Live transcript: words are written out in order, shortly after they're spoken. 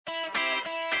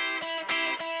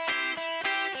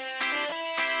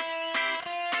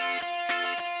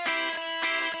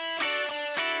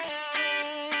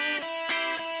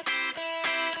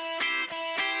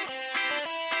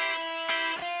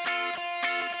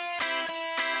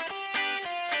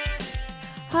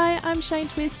Hi, I'm Shane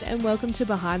Twist and welcome to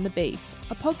Behind the Beef,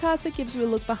 a podcast that gives you a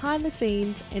look behind the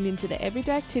scenes and into the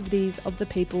everyday activities of the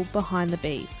people behind the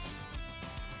beef.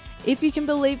 If you can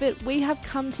believe it, we have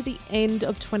come to the end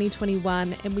of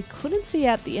 2021 and we couldn't see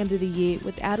out the end of the year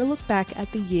without a look back at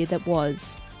the year that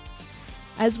was.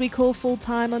 As we call full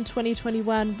time on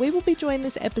 2021, we will be joined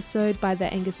this episode by the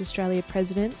Angus Australia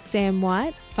President, Sam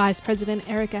White, Vice President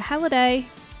Erica Halliday,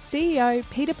 CEO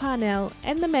Peter Parnell,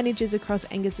 and the managers across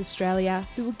Angus Australia,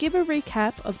 who will give a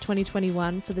recap of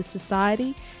 2021 for the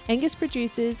Society, Angus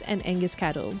Producers and Angus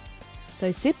Cattle.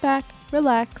 So sit back,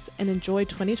 relax and enjoy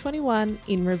 2021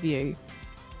 in review.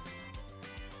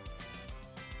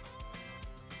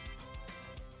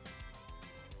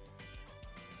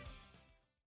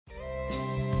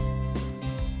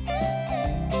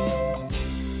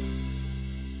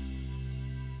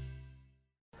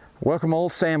 Welcome all,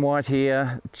 Sam White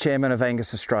here, Chairman of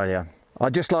Angus Australia.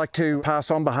 I'd just like to pass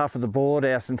on behalf of the board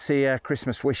our sincere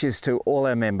Christmas wishes to all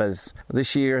our members.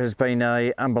 This year has been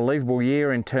an unbelievable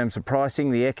year in terms of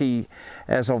pricing. The Eckie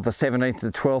as of the 17th to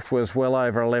the 12th was well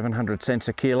over 1100 cents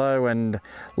a kilo, and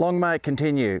long may it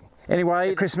continue.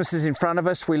 Anyway, Christmas is in front of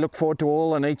us. We look forward to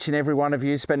all and each and every one of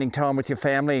you spending time with your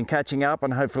family and catching up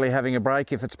and hopefully having a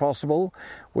break if it's possible.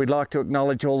 We'd like to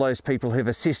acknowledge all those people who've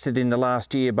assisted in the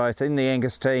last year, both in the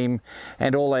Angus team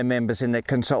and all our members in their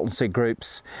consultancy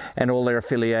groups and all their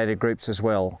affiliated groups as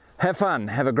well. Have fun,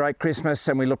 have a great Christmas,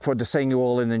 and we look forward to seeing you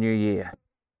all in the new year.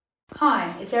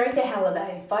 Hi, it's Erica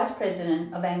Halliday, Vice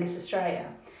President of Angus Australia.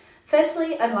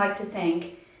 Firstly, I'd like to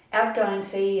thank outgoing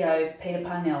CEO Peter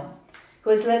Parnell, who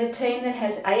has led a team that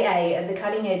has AA at the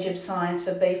cutting edge of science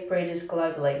for beef breeders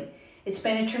globally. It's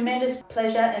been a tremendous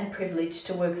pleasure and privilege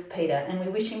to work with Peter, and we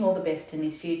wish him all the best in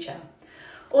his future.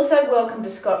 Also, welcome to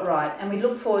Scott Wright, and we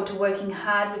look forward to working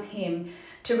hard with him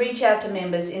to reach out to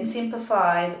members and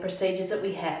simplify the procedures that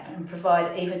we have and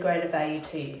provide even greater value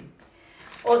to you.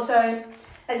 Also,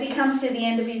 as he comes to the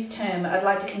end of his term, I'd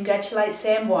like to congratulate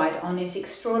Sam White on his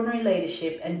extraordinary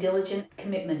leadership and diligent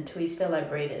commitment to his fellow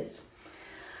breeders.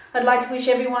 I'd like to wish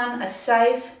everyone a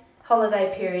safe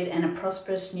holiday period and a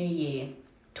prosperous new year,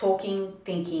 talking,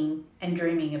 thinking and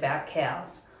dreaming about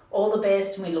cows. All the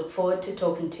best, and we look forward to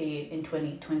talking to you in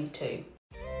 2022.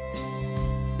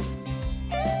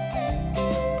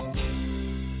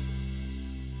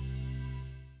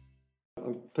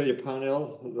 I'm Peter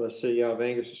Parnell, the CEO of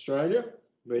Angus Australia.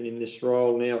 Been in this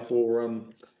role now for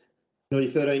nearly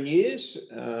 13 years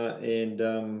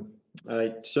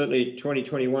certainly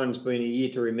 2021's been a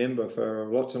year to remember for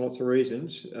lots and lots of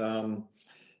reasons.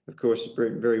 Of course, it's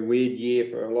been a very weird year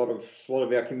for a lot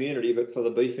of our community, but for the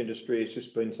beef industry, it's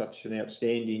just been such an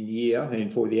outstanding year,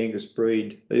 and for the Angus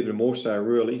breed, even more so,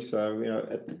 really. So,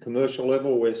 at the commercial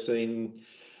level, we're seeing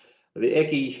the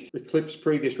Eckie eclipse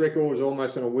previous records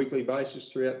almost on a weekly basis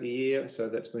throughout the year. So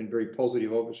that's been very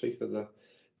positive, obviously, for the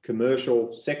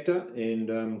commercial sector, and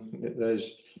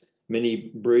those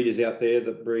many breeders out there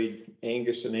that breed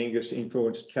Angus and Angus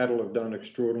influenced cattle have done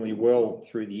extraordinarily well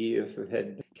through the year. Have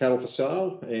had cattle for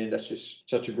sale, and that's just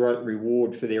such a great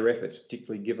reward for their efforts,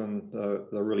 particularly given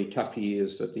the really tough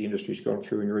years that the industry's gone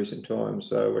through in recent times.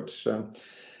 So it's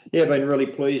been really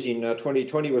pleasing.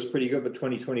 2020 was pretty good, but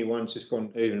 2021's just gone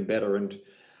even better. And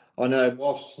I know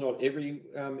whilst not every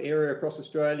area across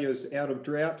Australia is out of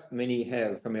drought, many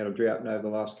have come out of drought over the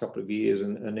last couple of years,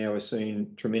 and now we're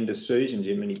seeing tremendous seasons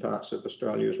in many parts of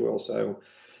Australia as well. So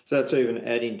that's even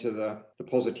adding to the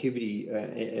positivity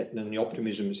and the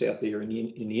optimism that's out there in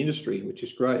the industry, which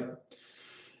is great.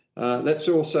 That's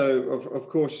also, of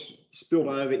course, spilled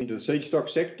over into the seed stock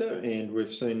sector, and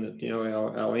we've seen that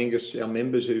our Angus, our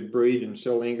members who breed and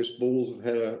sell Angus bulls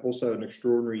have had also an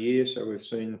extraordinary year. So we've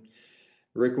seen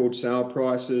record sale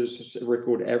prices,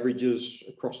 record averages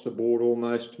across the board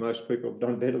almost. Most people have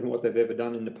done better than what they've ever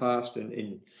done in the past, and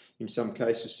in some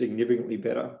cases significantly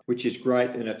better, which is great.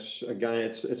 And it's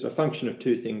a function of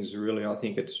two things, really. I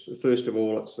think it's, first of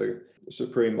all, it's the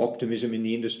supreme optimism in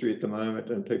the industry at the moment,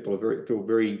 and people feel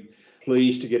very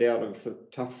pleased to get out of the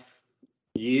tough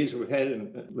years we've had,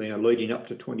 and leading up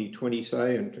to 2020,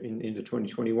 say, and into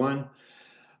 2021.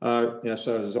 So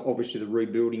there's obviously the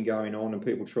rebuilding going on, and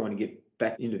people trying to get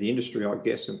back into the industry, I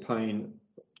guess, and paying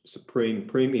supreme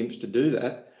premiums to do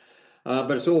that.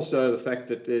 But it's also the fact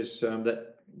that there's that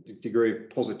degree of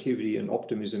positivity and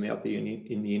optimism out there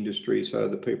in the industry, so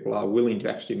that people are willing to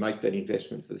actually make that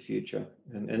investment for the future.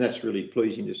 And that's really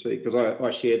pleasing to see, because I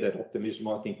share that optimism.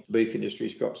 I think the beef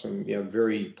industry's got some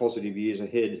very positive years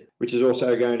ahead, which is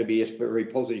also going to be very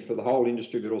positive for the whole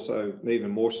industry, but also even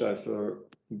more so for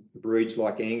breeds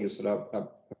like Angus that are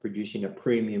producing a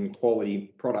premium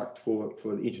quality product for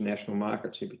the international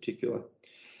markets in particular.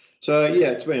 So yeah,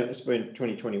 it's been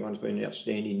 2021's been an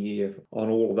outstanding year on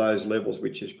all of those levels,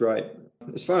 which is great.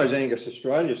 As far as Angus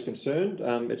Australia is concerned,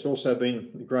 it's also been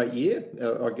a great year.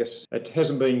 I guess it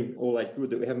hasn't been all that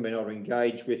good that we haven't been able to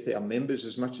engage with our members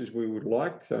as much as we would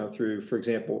like through, for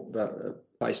example,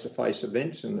 face-to-face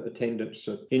events and attendance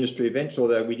at industry events,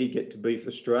 although we did get to Beef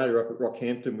Australia up at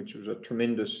Rockhampton, which was a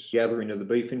tremendous gathering of the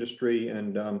beef industry,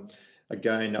 and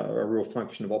again, a real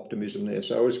function of optimism there.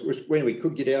 So it was when we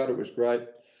could get out, it was great.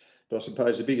 But I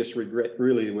suppose the biggest regret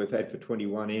really that we've had for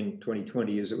 21 and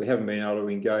 2020 is that we haven't been able to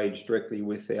engage directly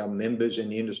with our members in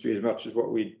the industry as much as what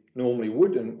we normally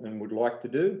would and would like to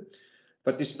do.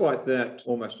 But despite that,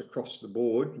 almost across the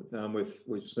board,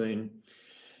 we've seen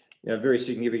very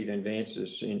significant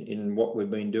advances in what we've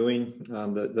been doing.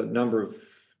 The number of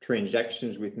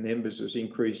transactions with members has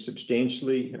increased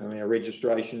substantially. Our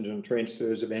registrations and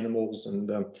transfers of animals and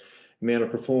amount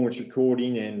of performance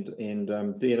recording and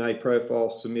DNA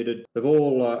profiles submitted have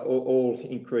all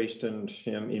increased and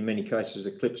in many cases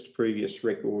eclipsed previous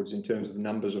records in terms of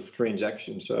numbers of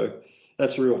transactions. So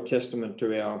that's a real testament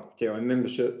to our member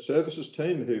services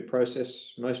team who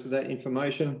process most of that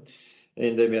information,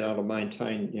 and they've been able to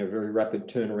maintain very rapid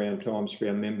turnaround times for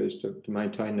our members to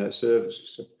maintain those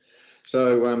services.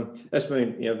 So that's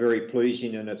been very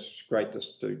pleasing, and it's great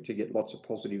to get lots of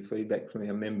positive feedback from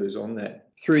our members on that.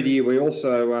 Through the year, we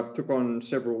also took on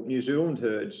several New Zealand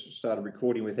herds, started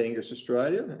recording with Angus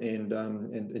Australia,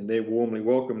 and they're warmly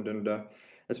welcomed. And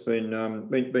it's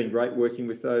been great working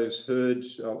with those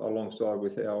herds alongside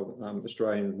with our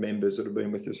Australian members that have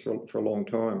been with us for a long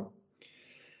time.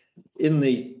 In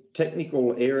the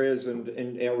technical areas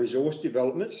and our resource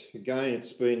development, again,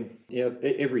 it's been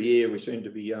every year we seem to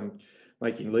be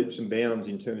making leaps and bounds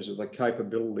in terms of the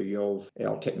capability of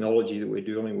our technology that we're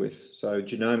dealing with. So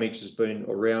genomics has been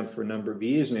around for a number of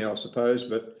years now, I suppose,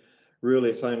 but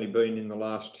really it's only been in the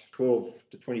last 12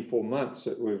 to 24 months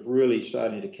that we've really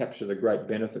started to capture the great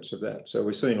benefits of that. So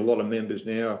we're seeing a lot of members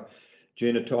now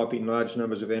genotyping large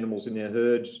numbers of animals in their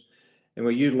herds, and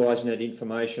we're utilising that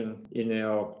information in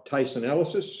our TACE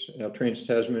analysis, our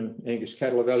Trans-Tasman Angus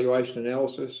Cattle Evaluation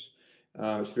Analysis.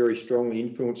 It's very strongly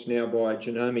influenced now by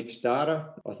genomics data.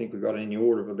 I think we've got in the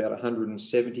order of about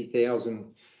 170,000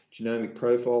 genomic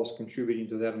profiles contributing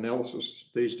to that analysis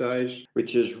these days,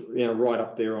 which is right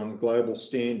up there on global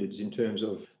standards in terms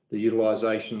of the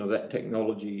utilisation of that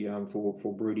technology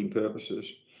for breeding purposes.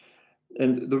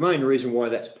 And the main reason why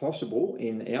that's possible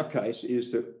in our case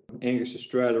is that Angus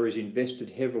Australia has invested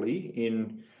heavily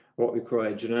in what we call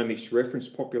our genomics reference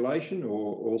population,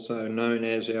 or also known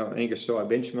as our Angus Sire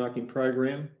benchmarking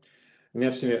program. And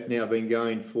that's now been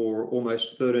going for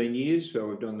almost 13 years. So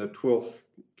we've done the 12th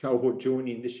cohort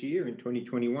joining this year in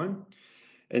 2021.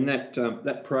 And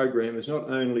that program has not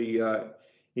only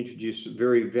introduced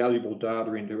very valuable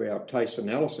data into our TACE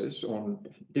analysis on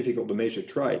difficult to measure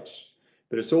traits,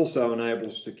 but it's also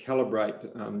enabled us to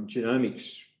calibrate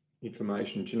genomics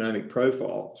information, genomic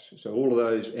profiles. So all of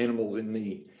those animals in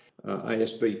the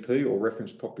ASBP or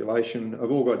reference population have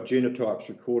all got genotypes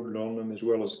recorded on them, as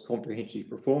well as comprehensive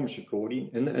performance recording,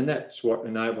 and that's what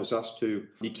enables us to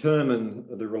determine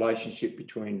the relationship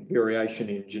between variation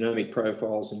in genomic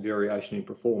profiles and variation in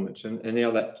performance. And now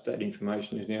that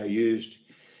information is now used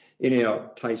in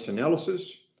our TACE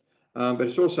analysis, but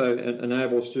it's also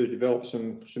enabled us to develop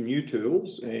some new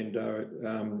tools, and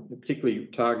particularly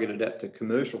targeted at the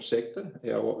commercial sector,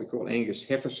 what we call Angus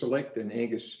Heifer Select and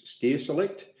Angus Steer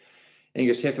Select.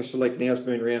 Angus Heifer Select now has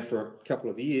been around for a couple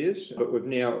of years, but we've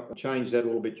now changed that a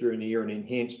little bit during the year and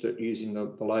enhanced it using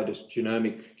the latest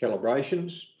genomic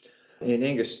calibrations. And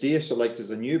Angus Steer Select is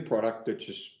a new product which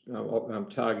is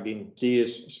targeting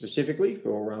steers specifically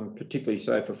for particularly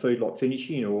say for feedlot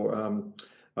finishing, or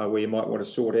where you might want to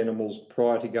sort animals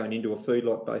prior to going into a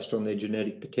feedlot based on their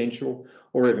genetic potential,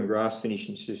 or even grass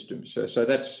finishing systems. So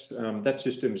that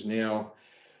system's now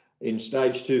in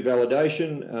stage 2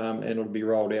 validation, and it'll be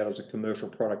rolled out as a commercial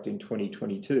product in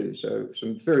 2022. So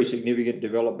some very significant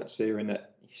developments there in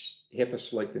that Heifer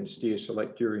Select and Steer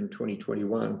Select during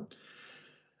 2021.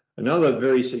 Another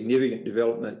very significant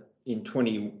development in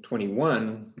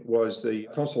 2021 was the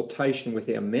consultation with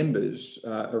our members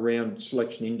around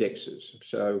selection indexes.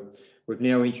 So we've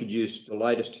now introduced the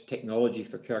latest technology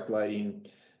for calculating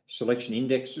selection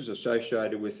indexes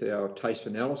associated with our TACE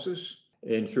analysis.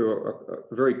 And through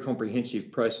a very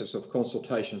comprehensive process of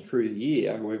consultation through the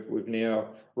year, we've now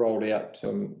rolled out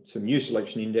some new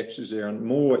selection indexes. There are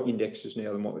more indexes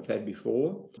now than what we've had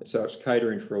before. So it's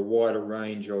catering for a wider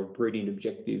range of breeding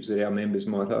objectives that our members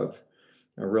might have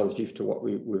relative to what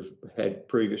we've had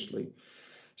previously.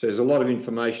 So there's a lot of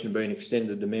information being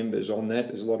extended to members on that.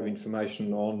 There's a lot of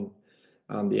information on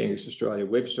the Angus Australia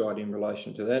website in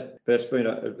relation to that. But it's been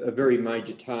a very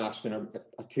major task and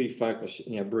a key focus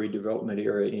in our breed development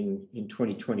area in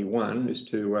 2021 is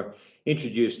to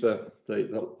introduce the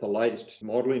latest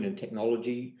modelling and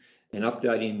technology and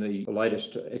updating the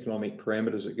latest economic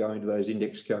parameters that go into those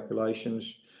index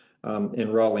calculations.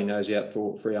 And rolling those out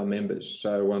for our members.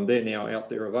 So they're now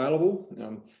out there available.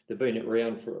 They've been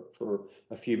around for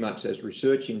a few months as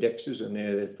research indexes, and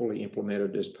now they're fully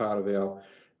implemented as part of our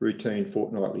routine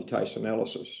fortnightly taste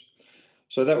analysis.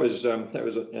 So that was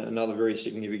another very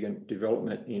significant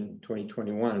development in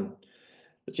 2021.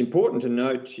 It's important to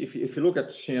note, if you look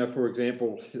at, for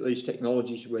example, these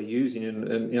technologies we're using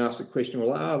and ask the question,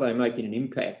 well, are they making an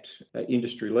impact at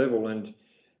industry level? And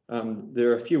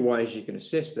there are a few ways you can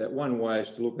assess that. One way is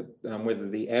to look at whether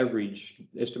the average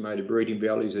estimated breeding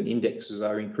values and indexes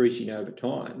are increasing over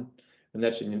time, and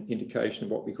that's an indication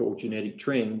of what we call genetic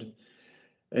trend.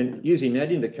 And using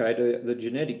that indicator, the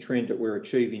genetic trend that we're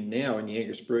achieving now in the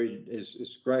Angus breed is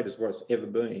as great as what it's ever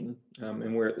been,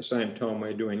 and we're at the same time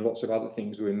we're doing lots of other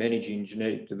things. We're managing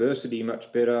genetic diversity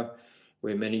much better.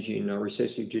 We're managing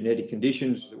recessive genetic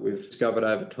conditions that we've discovered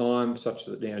over time, such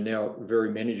that they are now at a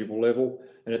very manageable level.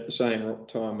 And at the same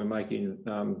time, we're making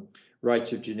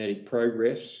rates of genetic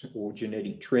progress or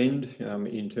genetic trend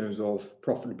in terms of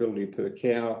profitability per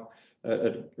cow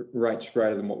at rates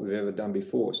greater than what we've ever done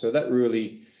before. So that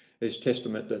really is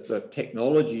testament that the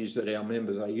technologies that our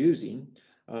members are using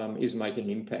is making an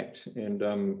impact. And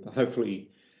hopefully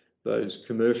those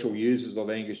commercial users of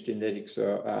Angus genetics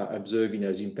are observing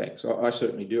those impacts. I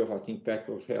certainly do. If I think back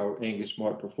of how Angus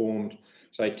might have performed,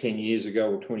 say 10 years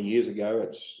ago or 20 years ago,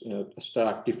 it's a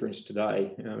stark difference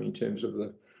today in terms of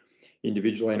the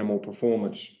individual animal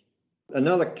performance.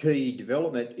 Another key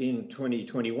development in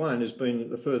 2021 has been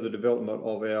the further development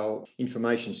of our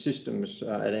information systems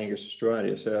at Angus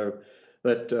Australia. So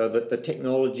that the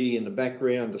technology in the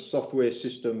background, the software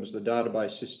systems, the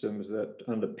database systems that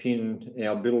underpin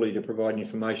our ability to provide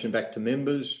information back to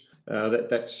members,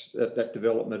 that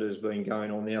development has been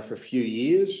going on now for a few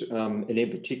years, and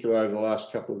in particular over the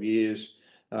last couple of years,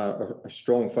 a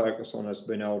strong focus on us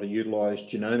being able to utilise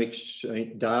genomics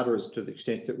data as to the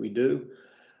extent that we do.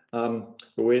 But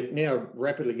we're now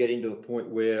rapidly getting to the point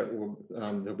where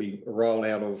there'll be a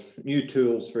rollout of new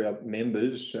tools for our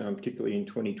members, particularly in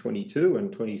 2022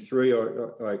 and 23,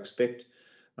 I expect,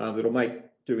 that'll make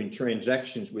doing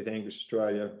transactions with Angus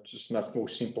Australia just much more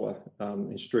simpler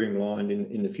and streamlined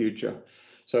in the future.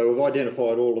 So we've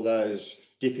identified all of those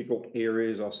difficult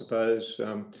areas, I suppose,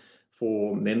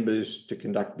 for members to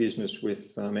conduct business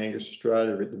with Angus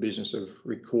Australia, the business of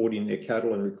recording their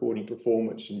cattle and recording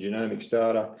performance and genomics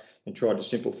data, and tried to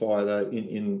simplify that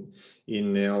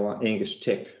in our Angus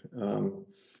Tech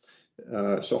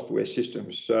software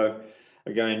systems. So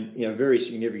again, very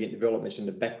significant developments in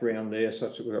the background there,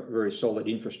 such that we've got very solid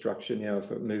infrastructure now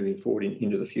for moving forward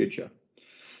into the future.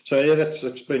 So yeah,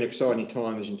 it's been exciting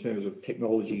times in terms of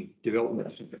technology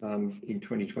developments in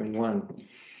 2021.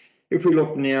 If we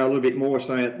look now a little bit more,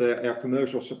 say, at our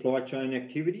commercial supply chain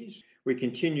activities, we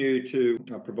continue to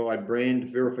provide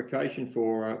brand verification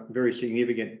for very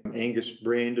significant Angus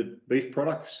branded beef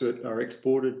products that are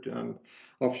exported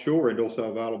offshore and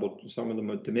also available, some of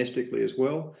them domestically as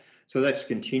well. So that's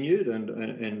continued, and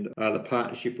the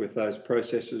partnership with those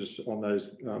processors on those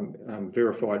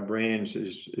verified brands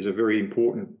is a very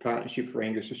important partnership for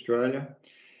Angus Australia.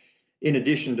 In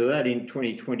addition to that, in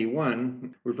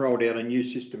 2021, we've rolled out a new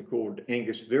system called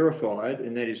Angus Verified,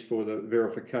 and that is for the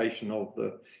verification of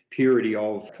the purity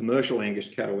of commercial Angus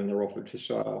cattle when they're offered for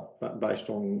sale, but based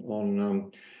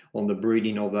on the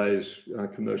breeding of those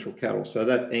commercial cattle. So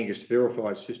that Angus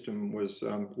Verified system was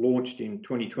launched in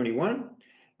 2021.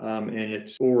 And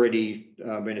it's already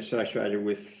been associated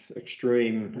with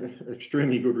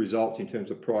extremely good results in terms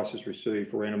of prices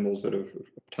received for animals that have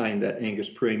obtained that Angus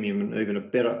premium, and even a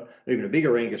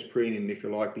bigger Angus premium, if you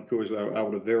like, because they were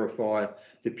able to verify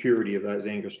the purity of those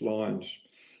Angus lines.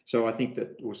 So I think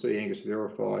that we'll see Angus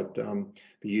Verified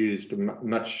be used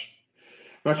much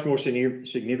more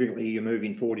significantly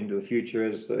moving forward into the future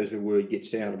as the word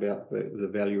gets out about the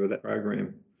value of that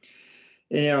program.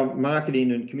 In our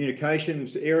marketing and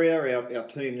communications area, our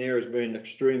team there has been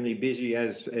extremely busy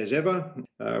as ever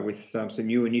with some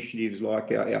new initiatives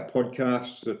like our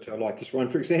podcasts, like this one,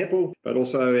 for example, but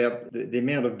also the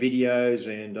amount of videos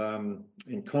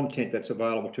and content that's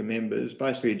available to members,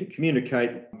 basically to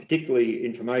communicate particularly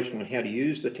information on how to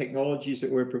use the technologies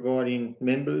that we're providing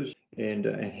members and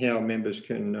how members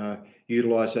can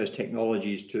utilise those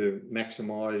technologies to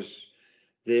maximise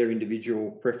their individual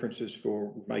preferences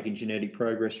for making genetic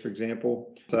progress, for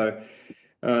example. So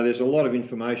There's a lot of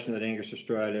information that Angus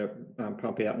Australia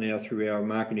pump out now through our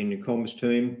marketing and comms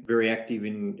team, very active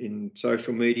in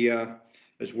social media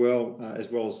as well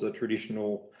as the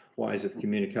traditional ways of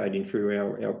communicating through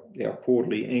our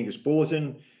quarterly Angus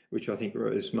Bulletin, which I think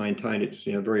has maintained its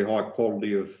very high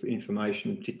quality of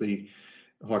information, particularly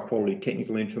high quality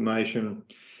technical information.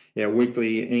 Our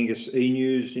weekly Angus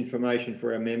e-news information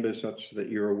for our members, such that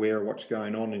you're aware of what's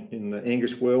going on in the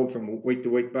Angus world from a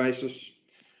week-to-week basis.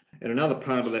 And another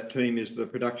part of that team is the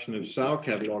production of sale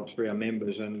catalogues for our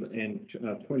members, and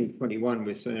 2021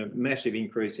 we've seen a massive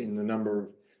increase in the number of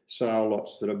sale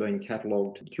lots that have been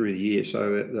catalogued through the year.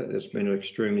 So that's been an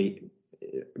extremely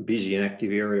busy and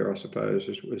active area, I suppose,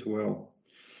 as well.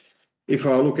 If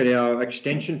I look at our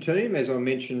extension team, as I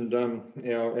mentioned,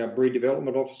 our breed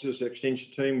development officers,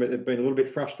 extension team, they've been a little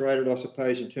bit frustrated, I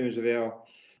suppose, in terms of our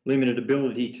limited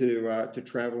ability to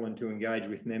travel and to engage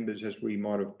with members as we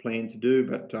might have planned to do,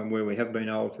 but where we have been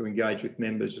able to engage with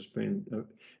members, it's been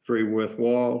very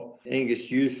worthwhile. Our Angus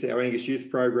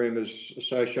Youth program is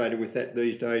associated with that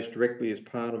these days directly as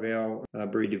part of our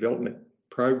breed development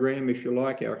program, if you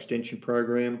like, our extension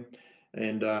program.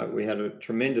 And we had a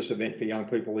tremendous event for young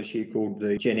people this year called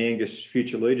the Gen Angus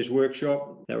Future Leaders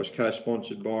Workshop. That was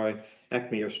co-sponsored by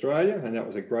ACME Australia, and that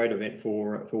was a great event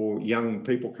for young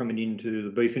people coming into the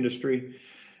beef industry.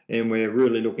 And we're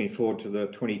really looking forward to the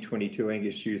 2022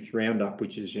 Angus Youth Roundup,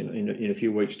 which is in a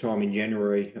few weeks' time in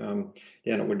January down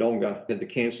at Wodonga. Had to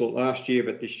cancel it last year,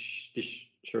 but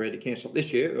had to cancel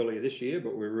it earlier this year,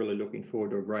 but we're really looking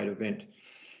forward to a great event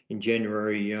in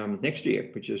January next year,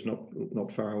 which is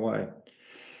not far away.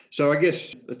 So I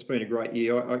guess it's been a great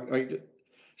year. I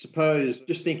suppose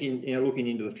just thinking, looking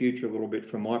into the future a little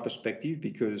bit from my perspective,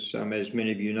 because as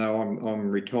many of you know, I'm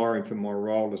retiring from my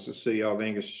role as the CEO of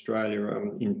Angus Australia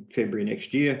in February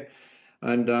next year.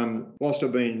 And whilst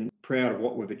I've been proud of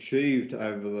what we've achieved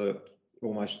over the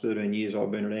almost 13 years I've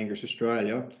been at Angus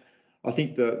Australia, I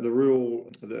think the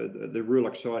real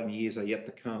exciting years are yet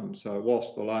to come. So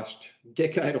whilst the last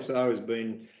decade or so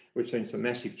we've seen some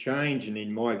massive change, and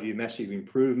in my view, massive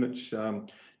improvements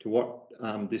to what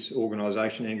this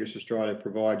organisation, Angus Australia,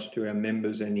 provides to our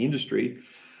members and the industry.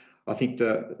 I think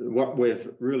what we've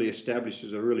really established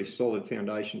is a really solid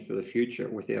foundation for the future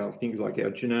with our things like our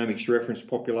genomics reference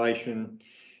population,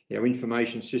 our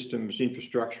information systems,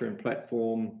 infrastructure and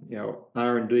platform, our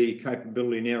R&D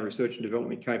capability, and our research and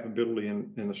development capability,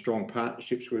 and the strong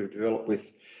partnerships we've developed with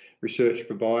research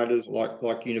providers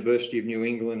like University of New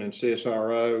England and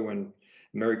CSIRO and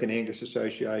American Angus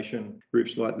Association,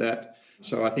 groups like that.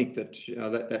 So I think that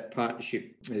that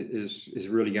partnership is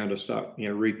really going to start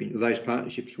reaping. Those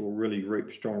partnerships will really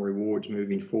reap strong rewards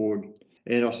moving forward.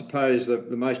 And I suppose the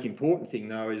most important thing,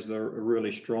 though, is the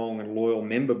really strong and loyal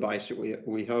member base that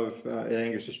we have at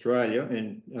Angus Australia,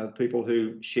 and people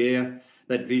who share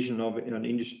that vision of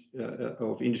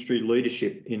industry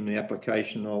leadership in the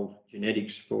application of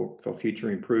genetics for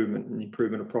future improvement and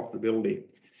improvement of profitability.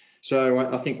 So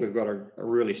I think we've got a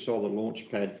really solid launch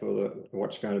pad for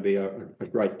what's going to be a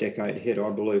great decade ahead,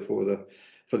 I believe, for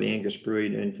the Angus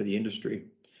breed and for the industry.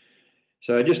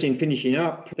 So just in finishing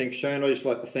up, thanks Shane, I'd just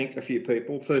like to thank a few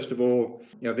people. First of all,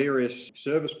 our various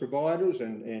service providers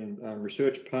and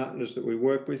research partners that we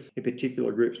work with, in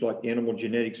particular groups like the Animal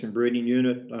Genetics and Breeding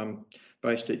Unit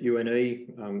based at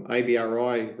UNE.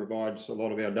 ABRI provides a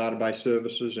lot of our database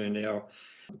services and our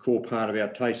core part of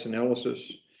our taste analysis.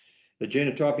 The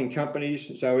genotyping companies,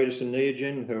 Zoetis and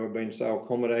Neogen, who have been so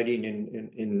accommodating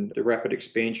in the rapid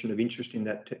expansion of interest in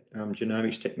that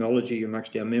genomics technology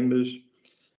amongst our members.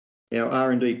 Our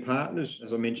R&D partners,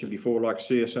 as I mentioned before, like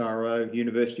CSIRO,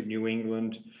 University of New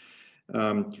England,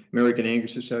 American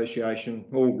Angus Association,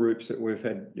 all groups that we've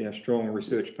had strong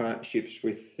research partnerships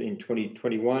with in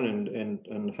 2021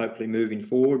 and hopefully moving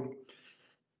forward.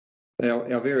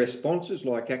 Our various sponsors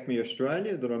like ACME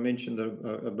Australia that I mentioned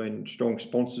that have been strong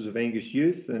sponsors of Angus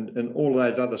Youth, and all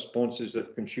those other sponsors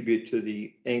that contribute to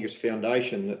the Angus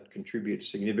Foundation that contribute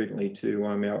significantly to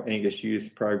our Angus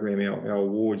Youth program, our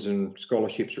awards and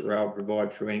scholarships that we're able to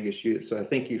provide through Angus Youth. So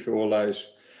thank you for all those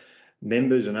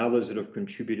members and others that have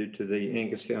contributed to the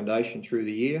Angus Foundation through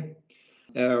the year.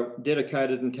 Our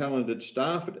dedicated and talented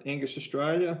staff at Angus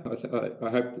Australia, I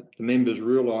hope that the members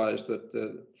realise that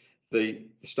the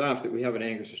staff that we have at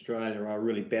Angus Australia are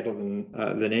really better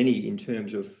than any in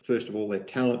terms of, first of all, their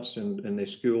talents and their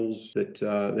skills that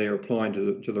they're applying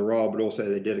to the role, but also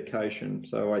their dedication.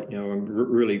 So I'm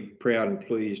really proud and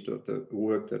pleased of the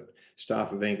work that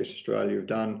staff of Angus Australia have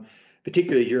done,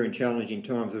 particularly during challenging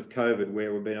times of COVID,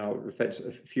 where we've had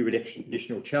a few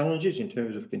additional challenges in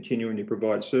terms of continuing to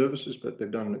provide services, but they've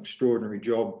done an extraordinary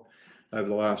job over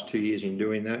the last 2 years in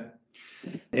doing that.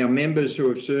 Our members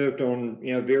who have served on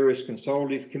various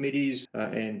consultative committees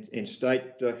and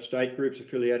state groups,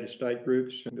 affiliated state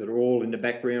groups that are all in the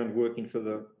background working for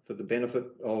the benefit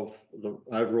of the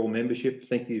overall membership.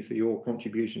 Thank you for your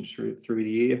contributions through the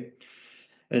year.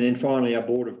 And then finally, our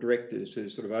board of directors who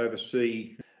sort of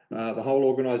oversee the whole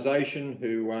organisation,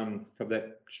 who have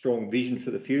that strong vision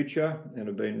for the future and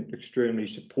have been extremely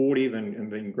supportive and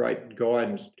been great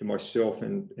guidance to myself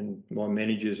and my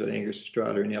managers at Angus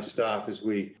Australia and our staff as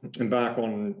we embark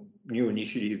on new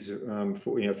initiatives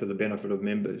for the benefit of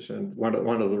members. And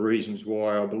one of the reasons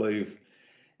why I believe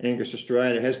Angus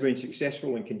Australia has been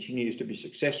successful and continues to be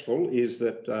successful is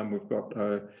that we've got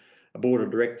a board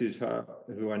of directors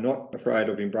who are not afraid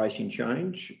of embracing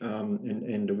change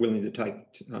and are willing to take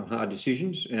hard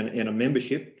decisions, and a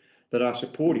membership that are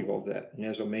supportive of that. And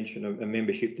as I mentioned, a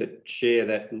membership that share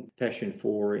that passion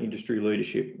for industry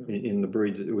leadership in the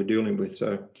breed that we're dealing with.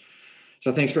 So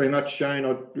thanks very much, Shane.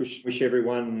 I wish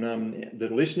everyone that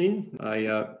are listening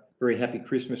a very happy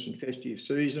Christmas and festive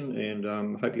season,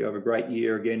 and hope you have a great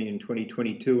year again in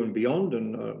 2022 and beyond.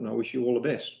 And I wish you all the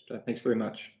best. Thanks very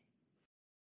much.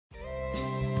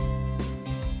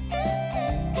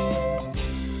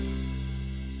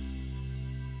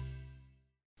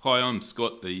 Hi, I'm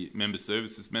Scott, the Member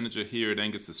Services Manager here at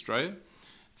Angus Australia.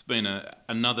 It's been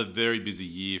another very busy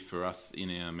year for us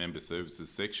in our Member Services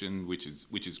section, which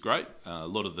is great. A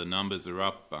lot of the numbers are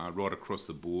up right across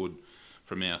the board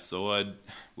from our side.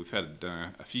 We've had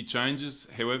a few changes,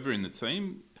 however, in the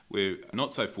team. We're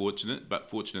not so fortunate,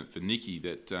 but fortunate for Nikki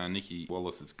that Nikki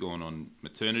Wallace has gone on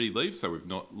maternity leave, so we've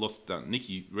not lost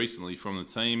Nikki recently from the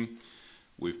team.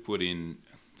 We've put in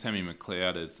Tammy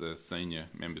McLeod as the Senior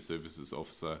Member Services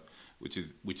Officer, which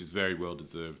is very well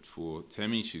deserved for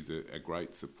Tammy. She's a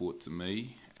great support to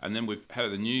me. And then we've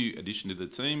had a new addition to the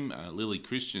team. Lily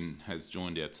Christian has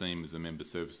joined our team as a Member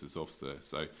Services Officer.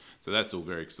 So that's all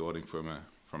very exciting from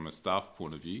a staff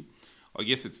point of view. I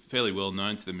guess it's fairly well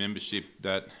known to the membership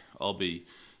that I'll be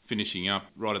finishing up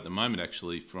right at the moment,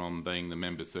 actually, from being the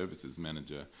Member Services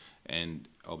Manager, and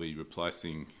I'll be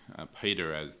replacing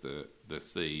Peter as the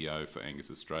CEO for Angus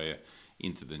Australia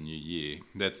into the new year.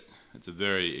 It's a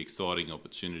very exciting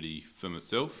opportunity for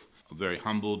myself. I'm very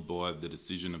humbled by the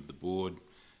decision of the board,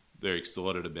 very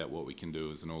excited about what we can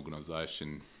do as an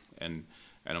organisation, and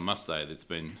I must say that it's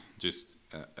been just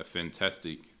a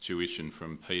fantastic tuition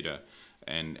from Peter,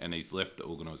 and he's left the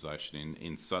organisation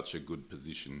in such a good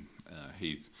position.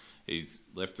 He's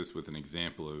left us with an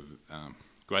example of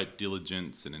great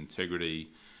diligence and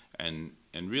integrity, and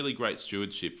really great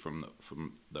stewardship from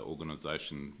the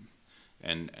organisation,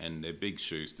 and they're big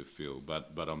shoes to fill.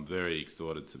 But I'm very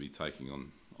excited to be taking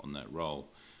on that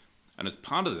role. And as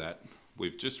part of that,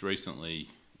 we've just recently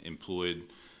employed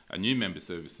a new Member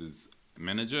Services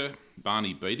Manager,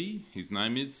 Barney Beattie. His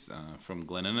name is from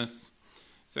Glen Innes.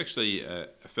 It's actually a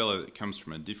fellow that comes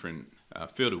from a different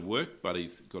field of work, but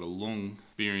he's got a long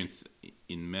experience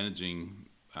in managing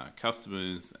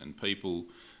customers and people,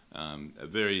 a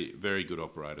very, very good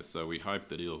operator. So we hope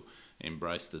that he'll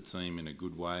embrace the team in a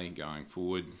good way going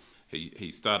forward.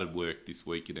 He started work this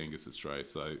week at Angus Australia,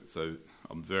 so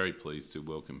I'm very pleased to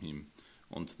welcome him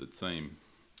onto the team.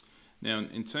 Now,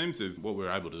 in terms of what we're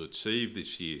able to achieve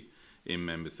this year in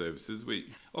Member Services, we're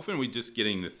just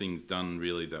getting the things done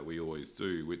really that we always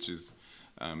do, which is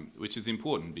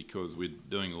important because we're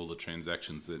doing all the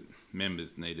transactions that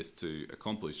members need us to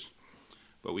accomplish.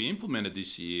 But we implemented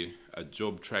this year a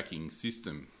job tracking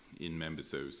system in Member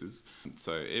Services.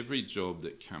 So every job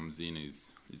that comes in is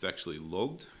actually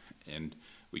logged, and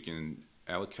we can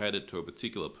allocate it to a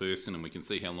particular person, and we can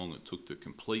see how long it took to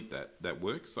complete that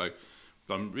work. So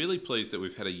I'm really pleased that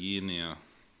we've had a year now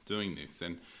doing this,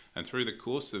 and through the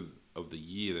course of the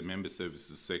year, the Member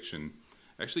Services section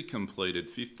actually completed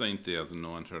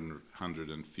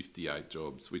 15,958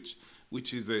 jobs, which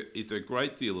is a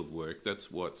great deal of work. That's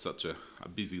why it's such a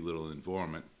busy little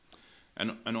environment.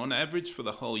 And on average for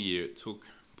the whole year, it took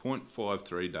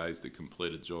 0.53 days to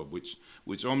complete a job, which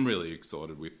I'm really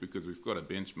excited with, because we've got a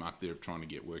benchmark there of trying to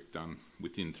get work done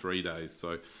within 3 days.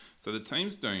 So the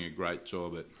team's doing a great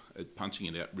job at punching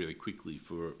it out really quickly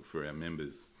for our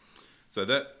members. So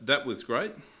that was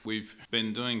great. We've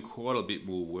been doing quite a bit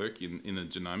more work in the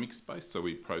genomic space, so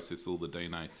we process all the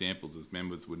DNA samples, as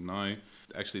members would know.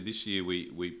 Actually, this year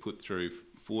we put through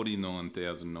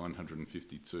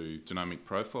 49,952 genomic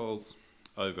profiles,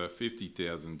 over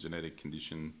 50,000 genetic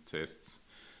condition tests,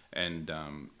 and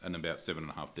about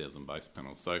 7,500 base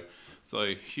panels. So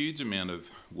a huge amount of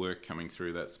work coming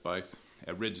through that space.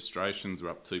 Our registrations are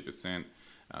up 2%.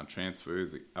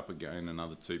 Transfers up again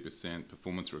another 2%.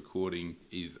 Performance recording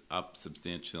is up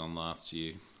substantially on last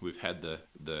year. We've had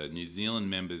the New Zealand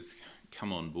members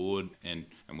come on board, and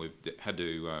we've had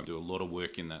to do a lot of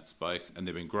work in that space, and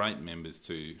they've been great members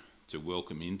to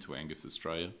welcome into Angus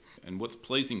Australia. And what's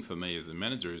pleasing for me as a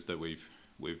manager is that we've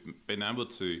been able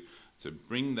to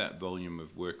bring that volume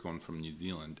of work on from New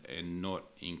Zealand and not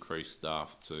increase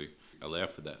staff to allow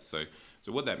for that. So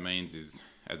what that means is,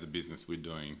 as a business, we're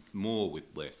doing more with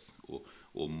less,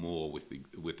 or more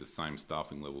with the same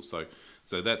staffing level. So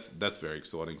that's very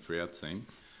exciting for our team.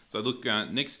 So look,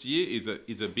 next year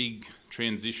is a big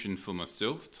transition for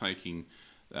myself, taking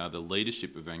the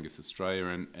leadership of Angus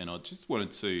Australia, and I just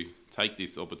wanted to take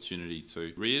this opportunity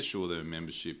to reassure the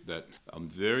membership that I'm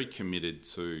very committed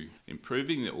to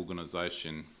improving the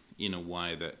organisation in a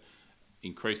way that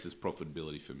increases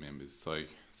profitability for members.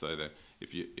 So that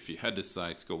if you had to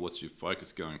say, Scott, what's your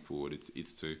focus going forward?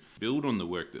 It's to build on the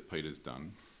work that Peter's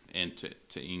done, and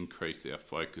to increase our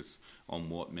focus on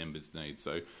what members need.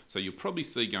 So you'll probably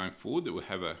see going forward that we'll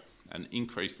have an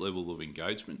increased level of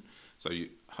engagement. So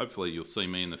hopefully you'll see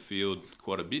me in the field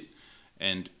quite a bit,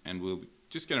 and we're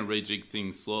just going to rejig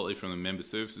things slightly from the member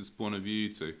services point of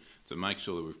view to make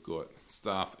sure that we've got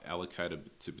staff allocated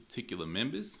to particular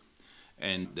members,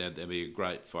 and there'll be a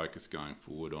great focus going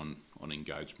forward on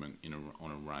engagement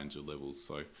on a range of levels.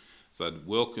 So I'd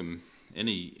welcome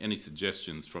any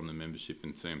suggestions from the membership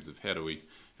in terms of how do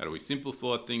we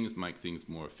simplify things, make things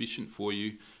more efficient for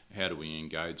you, how do we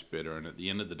engage better, and at the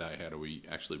end of the day, how do we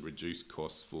actually reduce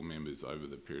costs for members over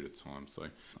the period of time. So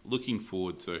looking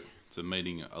forward to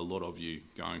meeting a lot of you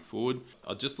going forward.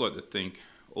 I'd just like to thank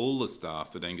all the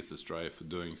staff at Angus Australia for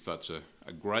doing such a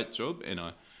great job, and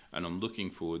I'm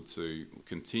looking forward to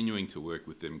continuing to work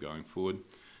with them going forward.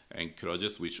 And could I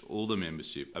just wish all the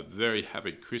membership a very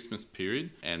happy Christmas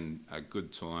period and a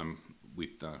good time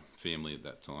with family at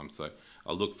that time. So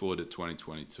I look forward to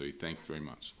 2022. Thanks very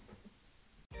much.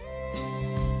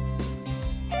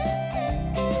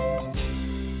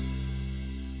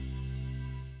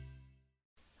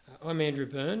 I'm Andrew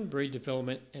Byrne, Breed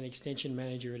Development and Extension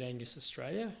Manager at Angus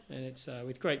Australia, and it's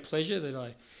with great pleasure that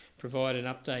I provide an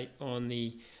update on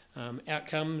the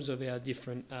outcomes of our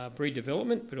different breed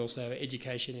development, but also our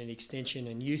education and extension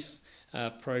and youth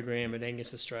program at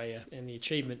Angus Australia, and the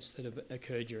achievements that have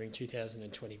occurred during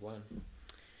 2021.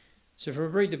 So from a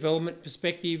breed development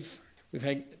perspective, we've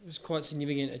had quite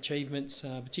significant achievements,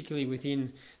 particularly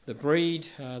within the breed.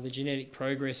 The genetic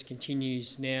progress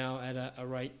continues now at a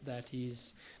rate that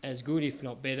is as good, if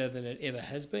not better, than it ever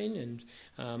has been.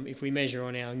 And if we measure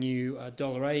on our new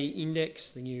 $A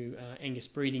index, the new Angus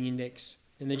breeding index,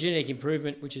 and the genetic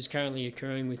improvement which is currently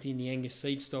occurring within the Angus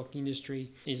seed stock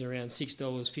industry is around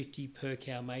 $6.50 per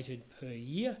cow mated per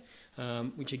year,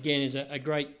 which again is a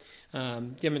great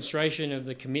demonstration of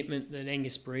the commitment that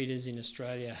Angus breeders in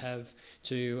Australia have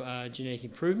to genetic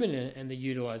improvement and the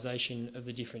utilisation of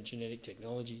the different genetic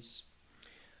technologies.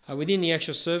 Within the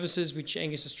actual services which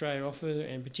Angus Australia offer,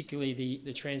 and particularly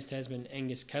the Trans-Tasman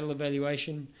Angus cattle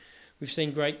evaluation, we've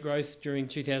seen great growth during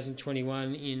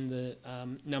 2021 in the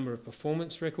number of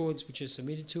performance records which are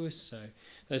submitted to us. So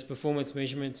those performance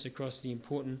measurements across the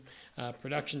important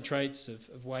production traits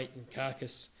of weight and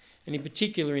carcass, and in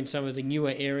particular in some of the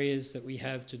newer areas that we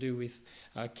have to do with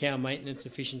cow maintenance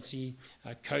efficiency,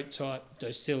 coat type,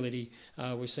 docility,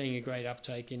 we're seeing a great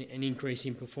uptake and an increase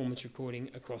in performance recording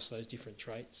across those different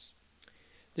traits.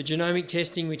 The genomic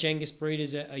testing which Angus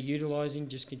breeders are utilising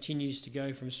just continues to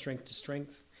go from strength to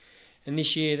strength. And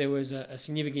this year there was a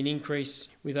significant increase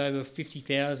with over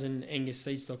 50,000 Angus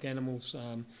seed stock animals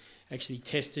actually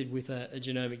tested with a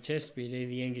genomic test, be it either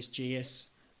the Angus GS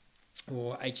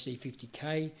or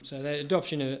HC50K. So that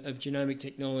adoption of genomic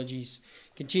technologies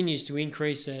continues to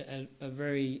increase at a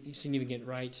very significant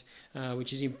rate,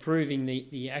 which is improving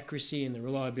the accuracy and the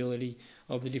reliability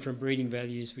of the different breeding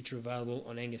values which are available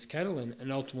on Angus cattle,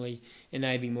 and ultimately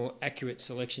enabling more accurate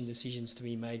selection decisions to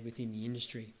be made within the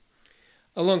industry.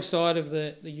 Alongside of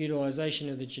the utilisation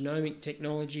of the genomic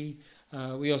technology,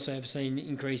 we also have seen an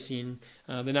increase in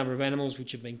the number of animals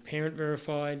which have been parent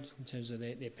verified in terms of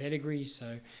their pedigrees,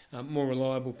 so more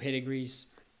reliable pedigrees,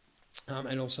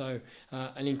 and also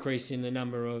an increase in the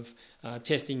number of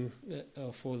testing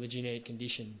for the genetic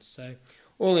conditions. So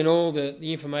all in all,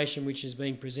 the information which is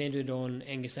being presented on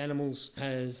Angus animals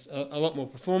has a lot more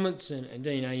performance and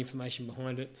DNA information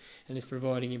behind it, and is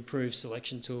providing improved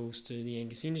selection tools to the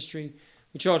Angus industry,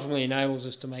 which ultimately enables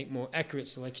us to make more accurate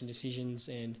selection decisions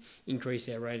and increase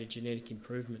our rate of genetic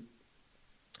improvement.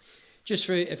 Just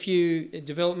for a few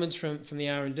developments from the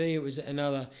R&D, it was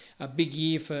a big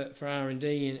year for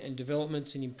R&D and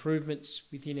developments and improvements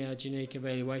within our genetic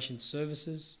evaluation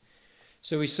services.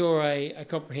 So we saw a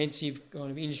comprehensive kind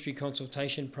of industry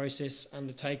consultation process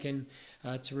undertaken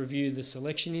to review the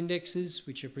selection indexes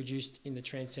which are produced in the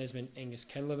Trans-Tasman Angus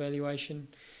cattle evaluation,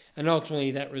 and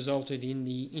ultimately that resulted in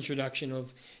the introduction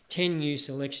of 10 new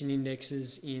selection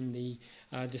indexes in the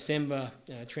December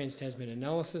Trans-Tasman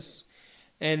analysis,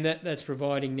 and that's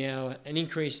providing now an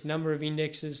increased number of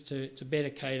indexes to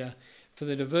better cater for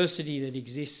the diversity that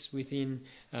exists within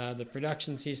the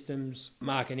production systems,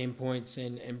 market endpoints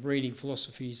and breeding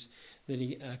philosophies that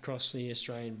across the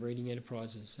Australian breeding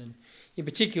enterprises. And in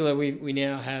particular, we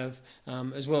now have,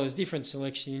 as well as different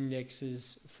selection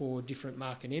indexes for different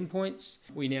market endpoints,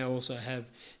 we now also have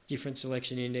different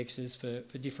selection indexes for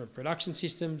different production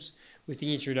systems, with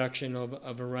the introduction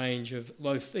of a range of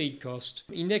low feed cost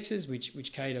indexes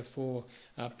which cater for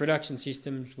production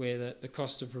systems where the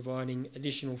cost of providing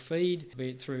additional feed, be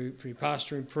it through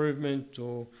pasture improvement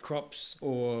or crops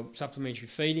or supplementary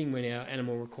feeding when our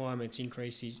animal requirements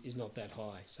increase is not that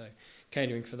high. So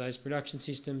catering for those production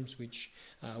systems which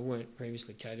weren't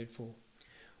previously catered for.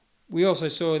 We also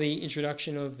saw the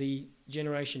introduction of the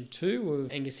Generation 2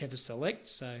 of Angus Heifer Select,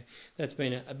 so that's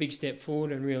been a big step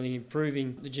forward and really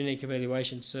improving the genetic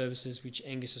evaluation services which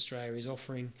Angus Australia is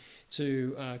offering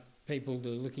to people that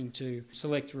are looking to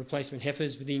select replacement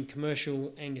heifers within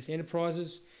commercial Angus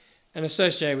enterprises. And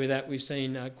associated with that, we've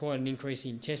seen quite an increase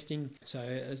in testing, so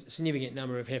a significant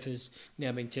number of heifers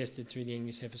now being tested through the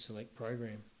Angus Heifer Select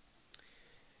program.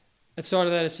 Outside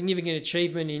of that, a significant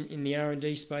achievement in the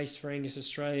R&D space for Angus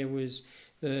Australia was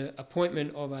the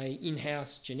appointment of a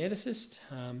in-house geneticist.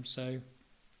 So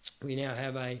we now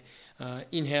have a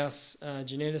in-house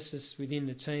geneticist within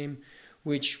the team,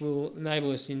 which will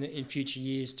enable us in future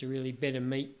years to really better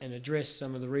meet and address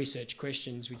some of the research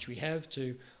questions which we have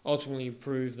to ultimately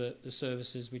improve the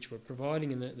services which we're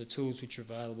providing and the tools which are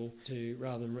available to,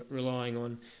 rather than relying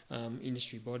on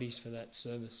industry bodies for that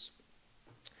service.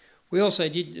 We also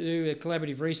did do a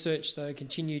collaborative research, though,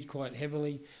 continued quite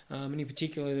heavily, and in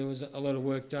particular there was a lot of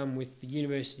work done with the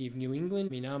University of New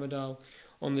England in Armidale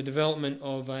on the development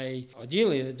of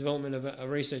a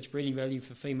research breeding value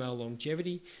for female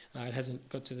longevity. It hasn't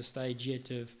got to the stage yet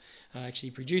of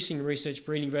actually producing a research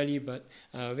breeding value, but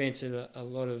I've answered a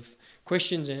lot of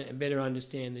questions and better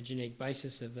understand the genetic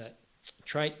basis of that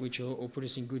trait, which will put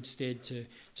us in good stead to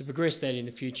progress that in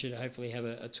the future, to hopefully have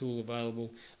a tool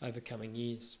available over coming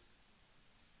years.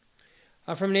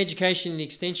 From an education and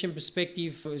extension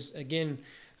perspective, it was again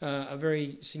a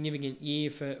very significant year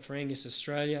for Angus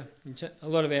Australia. A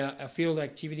lot of our field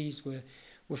activities were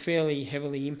fairly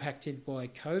heavily impacted by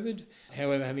COVID.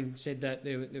 However, having said that,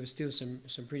 there were still some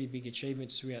pretty big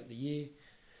achievements throughout the year.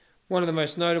 One of the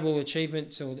most notable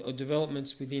achievements or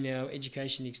developments within our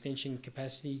education extension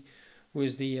capacity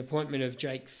was the appointment of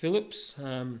Jake Phillips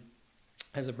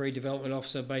as a breed development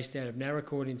officer based out of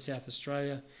Naracoorte in South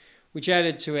Australia, which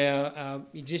added to our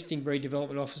existing breed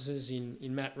development officers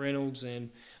in Matt Reynolds and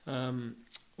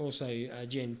also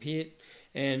Jen Peart,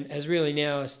 and has really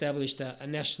now established a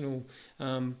national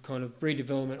kind of breed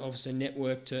development officer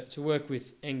network to work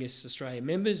with Angus Australia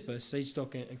members, both seed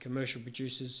stock and commercial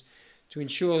producers, to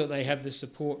ensure that they have the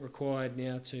support required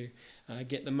now to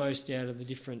get the most out of the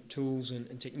different tools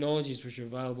and technologies which are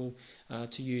available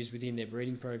to use within their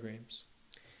breeding programs.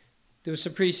 There were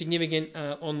some pretty significant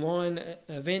online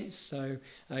events. So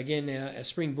again, our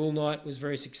Spring Bull Night was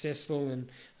very successful,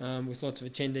 and with lots of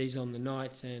attendees on the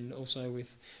night, and also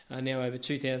with now over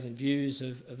 2,000 views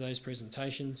of those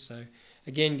presentations. So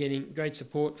again, getting great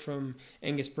support from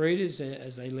Angus breeders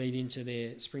as they lead into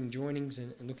their spring joinings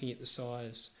and looking at the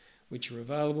sires which are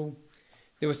available.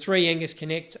 There were 3 Angus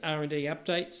Connect R&D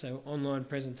updates, so online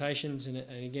presentations, and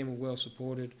again were well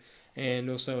supported, and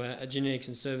also a genetics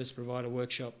and service provider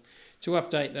workshop to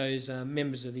update those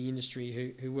members of the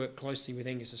industry who work closely with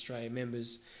Angus Australia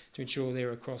members to ensure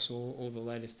they're across all the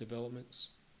latest developments.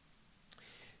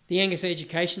 The Angus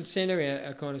Education Centre,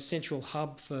 our kind of central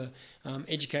hub for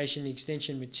education and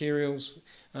extension materials,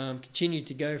 continued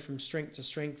to go from strength to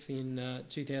strength in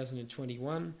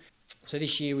 2021. So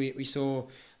this year we saw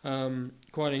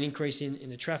quite an increase in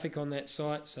the traffic on that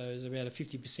site, so there's about a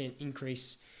 50%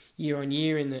 increase year on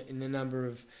year in the number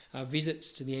of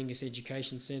visits to the Angus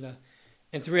Education Centre.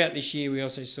 And throughout this year we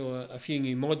also saw a few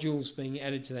new modules being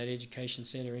added to that Education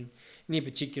Centre, and in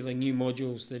particular new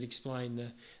modules that explain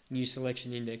the new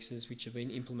selection indexes which have been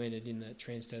implemented in the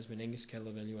Trans-Tasman Angus cattle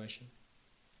evaluation.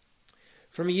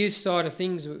 From a youth side of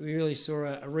things, we really saw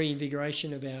a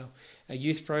reinvigoration of our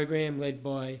youth program led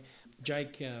by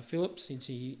Jake Phillips since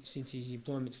his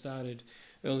employment started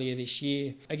earlier this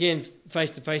year. Again,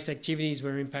 face-to-face activities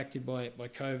were impacted by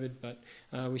COVID, but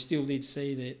we still did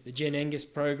see the Gen Angus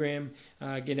program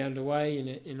get underway in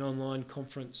an online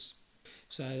conference.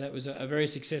 So that was a very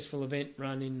successful event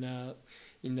run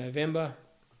in November.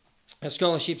 Our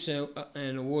scholarships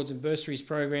and awards and bursaries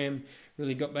program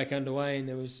really got back underway, and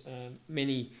there was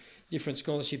many different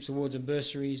scholarships, awards and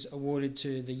bursaries awarded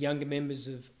to the younger members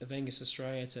of Angus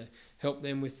Australia to help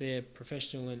them with their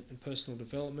professional and personal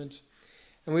development.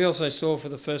 And we also saw for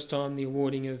the first time the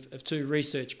awarding of 2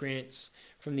 research grants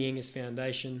from the Angus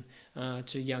Foundation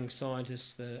to young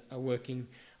scientists that are working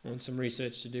on some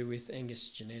research to do with Angus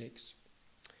genetics.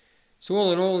 So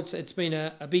all in all, it's been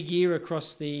a big year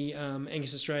across the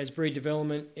Angus Australia's breed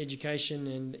development, education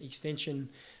and extension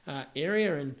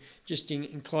area. And just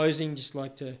in closing, just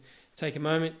like to take a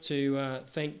moment to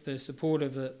thank the support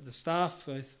of the staff,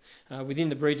 both within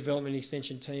the breed development and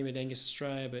extension team at Angus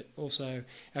Australia, but also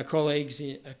our colleagues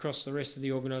across the rest of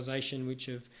the organisation, which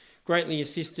have greatly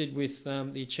assisted with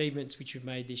the achievements which we've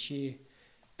made this year.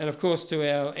 And of course to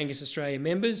our Angus Australia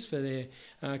members for their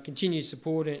continued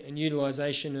support and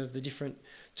utilisation of the different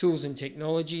tools and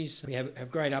technologies. We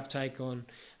have great uptake on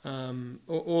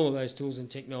all of those tools and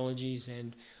technologies,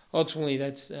 and ultimately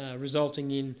that's resulting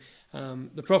in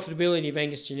the profitability of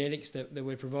Angus genetics that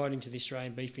we're providing to the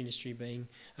Australian beef industry being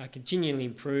continually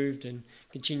improved and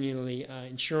continually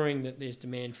ensuring that there's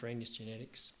demand for Angus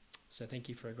genetics. So thank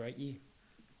you for a great year.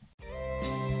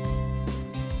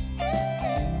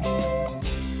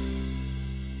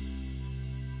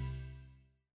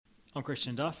 I'm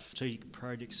Christian Duff, Strategic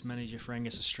Projects Manager for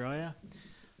Angus Australia.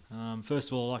 First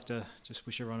of all, I'd like to just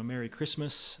wish everyone a Merry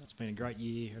Christmas. It's been a great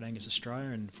year at Angus Australia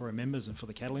and for our members and for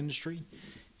the cattle industry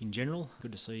in general.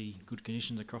 Good to see good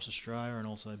conditions across Australia and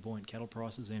also buoyant cattle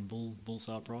prices and bull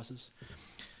sale prices.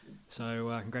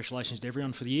 So congratulations to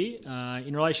everyone for the year.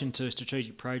 In relation to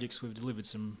strategic projects, we've delivered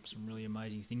some really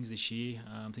amazing things this year,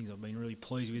 things I've been really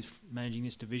pleased with managing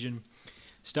this division.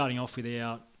 Starting off with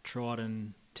our tried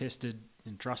and tested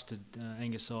and trusted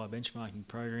Angus sire benchmarking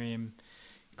program,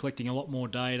 collecting a lot more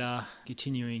data,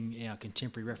 continuing our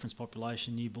contemporary reference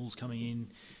population, new bulls coming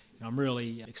in. And I'm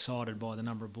really excited by the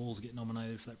number of bulls that get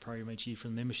nominated for that program each year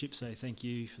from the membership, so thank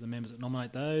you for the members that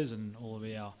nominate those and all of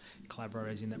our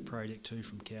collaborators in that project too,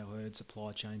 from cow herd,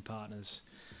 supply chain partners,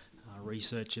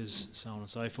 researchers, so on and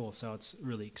so forth. So it's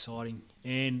really exciting.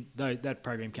 And though that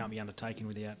program can't be undertaken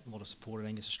without a lot of support at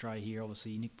Angus Australia here,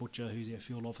 obviously Nick Butcher, who's our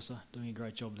field officer, doing a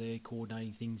great job there,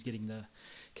 coordinating things, getting the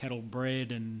cattle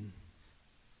bred and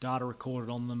data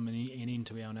recorded on them and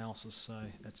into our analysis. So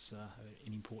that's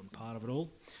an important part of it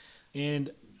all. And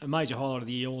a major highlight of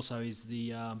the year also is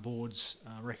the boards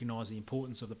recognise the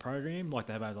importance of the program, like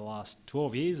they have over the last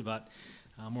 12 years, but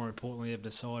more importantly, they've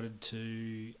decided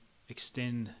to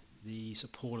extend the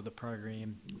support of the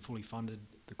program, fully funded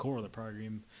the core of the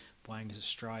program by Angus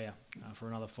Australia for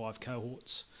another 5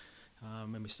 cohorts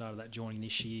when we started that joining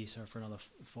this year, so for another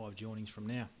 5 joinings from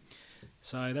now.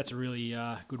 So that's a really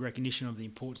good recognition of the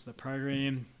importance of the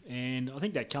program, and I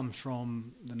think that comes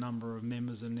from the number of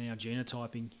members and now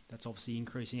genotyping. That's obviously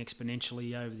increasing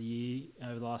exponentially over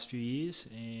the last few years,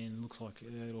 and looks like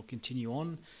it'll continue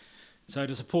on. So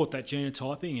to support that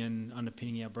genotyping and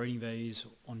underpinning our breeding values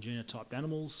on genotyped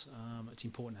animals, it's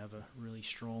important to have a really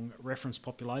strong reference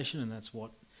population, and that's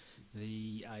what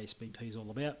the ASBP is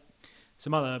all about.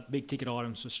 Some other big ticket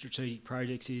items for strategic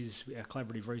projects is our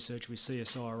collaborative research with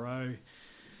CSIRO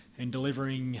and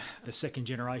delivering the 2nd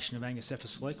generation of Angus Heifer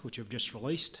Select, which we've just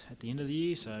released at the end of the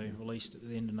year, so released at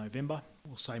the end of November.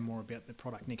 We'll say more about the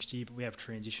product next year, but we have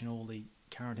transitioned all the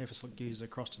current Heifer Select users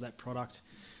across to that product.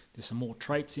 There's some more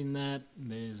traits in that.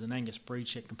 There's an Angus breed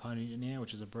check component in it now,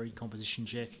 which is a breed composition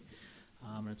check.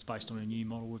 And it's based on a new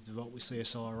model we've developed with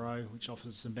CSIRO, which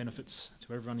offers some benefits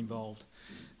to everyone involved.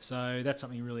 So that's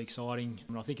something really exciting.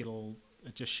 And I think it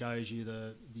just shows you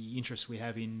the interest we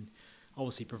have in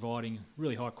obviously providing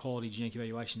really high quality genetic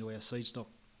evaluation to our seed stock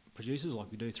producers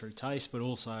like we do through TASTE, but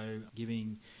also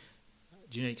giving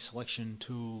genetic selection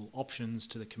tool options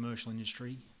to the commercial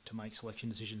industry to make selection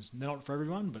decisions. Not for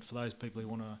everyone, but for those people who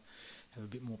want to have a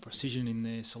bit more precision in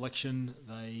their selection,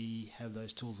 they have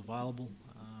those tools available,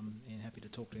 and happy to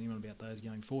talk to anyone about those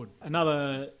going forward.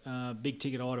 Another big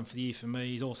ticket item for the year for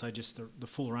me is also just the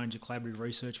full range of collaborative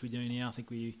research we do now. I think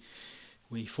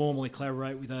we formally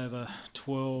collaborate with over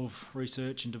 12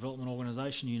 research and development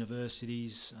organisations,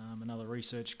 universities and other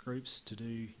research groups to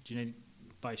do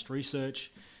genetic-based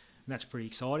research. And that's pretty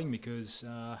exciting because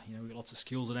we've got lots of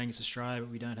skills at Angus Australia, but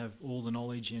we don't have all the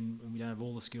knowledge and we don't have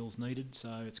all the skills needed.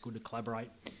 So it's good to collaborate.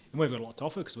 And we've got a lot to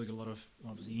offer because we've got a lot of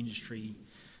obviously industry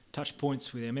touch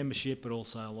points with our membership, but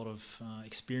also a lot of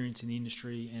experience in the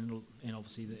industry, and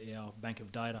obviously our bank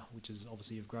of data, which is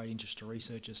obviously of great interest to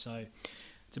researchers. So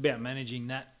it's about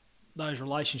managing those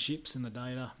relationships and the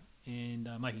data, and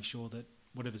making sure that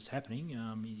whatever's happening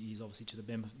is obviously to the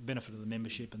benefit of the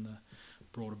membership and the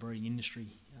broader breeding industry.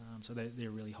 So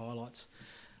they're really highlights.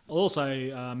 I'll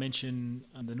also mention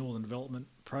the Northern Development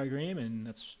Program, and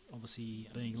that's obviously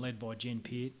being led by Jen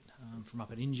Peart from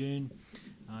up at Injune.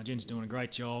 Jen's doing a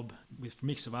great job with a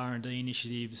mix of R&D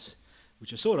initiatives,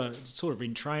 which are sort of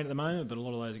in train at the moment, but a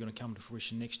lot of those are going to come to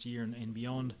fruition next year and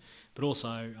beyond. But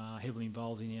also heavily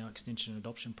involved in our extension and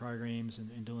adoption programs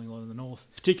and doing a lot in the north.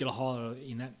 Particular highlight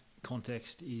in that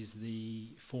context is the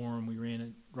forum we ran at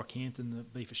Rockhampton, the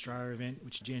Beef Australia event,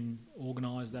 which Jen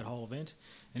organised that whole event,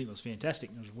 and it was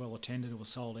fantastic. It was well attended, it was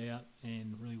sold out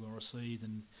and really well received,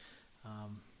 and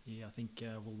I think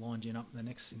we'll line Jen up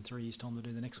in 3 years' time to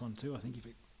do the next one too, I think, if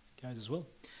it goes as well.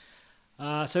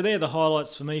 So they're the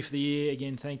highlights for me for the year.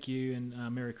 Again, thank you, and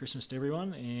Merry Christmas to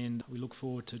everyone, and we look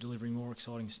forward to delivering more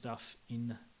exciting stuff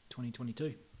in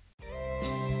 2022.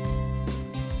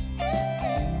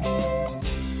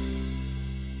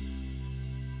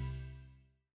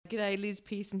 G'day, Liz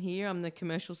Pearson here. I'm the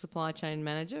Commercial Supply Chain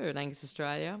Manager at Angus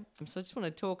Australia. So I just want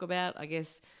to talk about,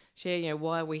 share,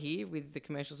 why we're here with the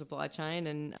commercial supply chain.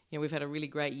 And, we've had a really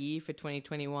great year for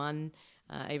 2021,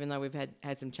 even though we've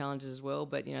had some challenges as well.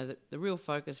 But, the real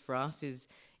focus for us is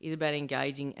about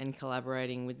engaging and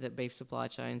collaborating with the beef supply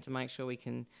chain to make sure we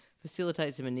can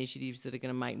facilitate some initiatives that are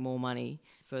going to make more money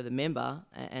for the member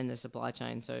and the supply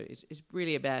chain. So it's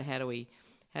really about how do we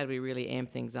really amp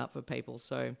things up for people.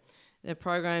 So the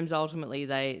programs, ultimately,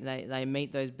 they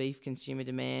meet those beef consumer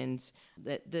demands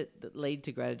that lead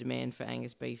to greater demand for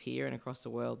Angus beef here and across the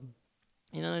world.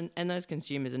 And those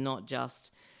consumers are not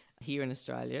just here in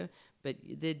Australia, but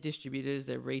they're distributors,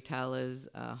 they're retailers,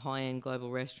 high-end global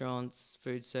restaurants,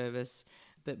 food service,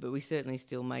 but we certainly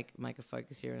still make a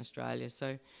focus here in Australia.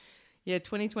 So,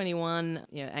 2021,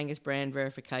 Angus brand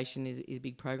verification is a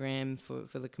big program for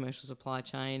the commercial supply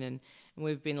chain, and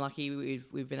we've been lucky.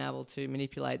 We've been able to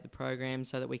manipulate the program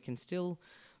so that we can still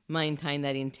maintain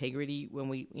that integrity when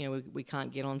we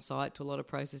can't get on site to a lot of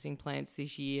processing plants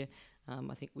this year.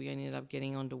 I think we ended up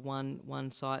getting onto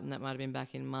one site, and that might have been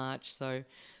back in March. So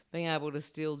being able to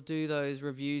still do those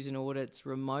reviews and audits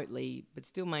remotely, but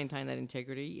still maintain that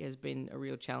integrity, has been a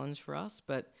real challenge for us.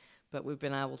 But we've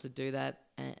been able to do that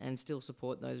and still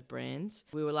support those brands.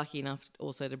 We were lucky enough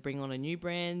also to bring on a new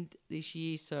brand this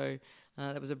year. So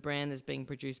that was a brand that's being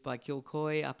produced by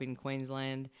Kilcoy up in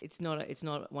Queensland. It's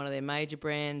not one of their major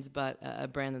brands, but a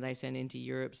brand that they send into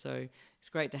Europe. So it's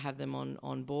great to have them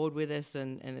on board with us,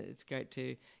 and it's great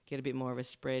to get a bit more of a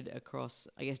spread across,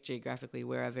 geographically,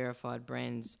 where our verified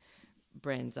brands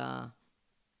are.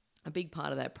 A big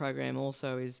part of that program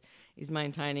also is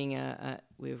maintaining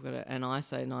we've got an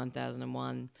ISO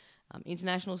 9001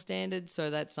 international standard. So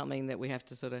that's something that we have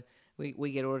to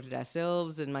we get audited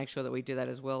ourselves and make sure that we do that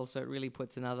as well. So it really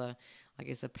puts another,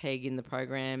 a peg in the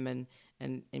program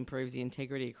and improves the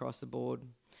integrity across the board.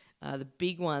 The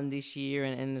big one this year,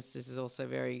 and this is also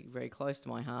very, very close to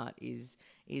my heart, is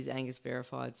Angus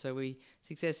Verified. So we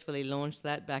successfully launched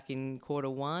that back in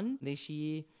Q1 this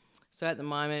year. So at the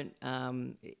moment,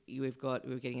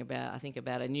 we're getting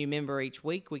about a new member each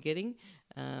week. We're getting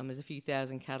there's a few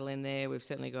thousand cattle in there. We've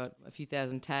certainly got a few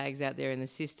thousand tags out there in the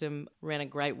system. Ran a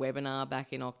great webinar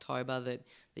back in October that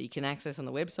you can access on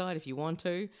the website if you want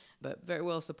to. But very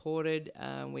well supported.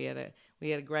 We had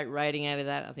a great rating out of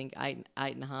that. I think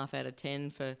 8.5 out of 10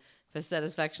 for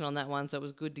satisfaction on that one. So it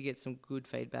was good to get some good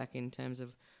feedback in terms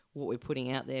of what we're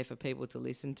putting out there for people to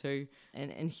listen to,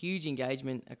 and huge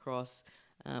engagement across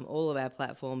all of our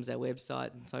platforms, our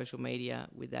website and social media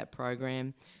with that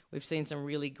program. We've seen some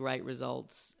really great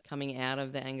results coming out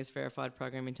of the Angus Verified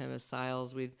program in terms of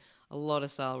sales, with a lot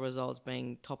of sale results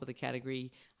being top of the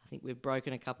category. I think we've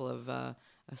broken a couple of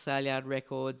sale yard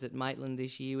records at Maitland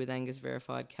this year with Angus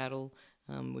Verified cattle,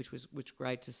 which was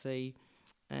great to see,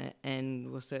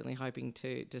 and we're certainly hoping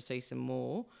to see some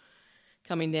more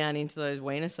coming down into those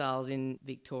weaner sales in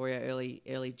Victoria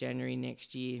early January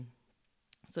next year.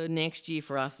 So next year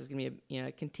for us is going to be a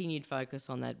continued focus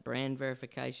on that brand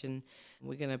verification.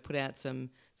 We're going to put out some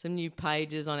new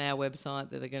pages on our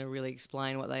website that are going to really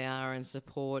explain what they are and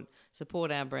support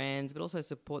our brands, but also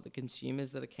support the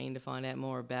consumers that are keen to find out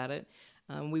more about it.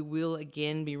 We will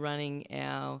again be running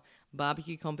our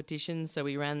barbecue competition. So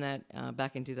we ran that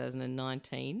back in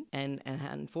 2019 and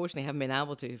unfortunately haven't been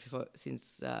able to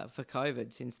for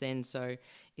COVID since then. So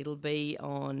it'll be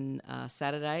on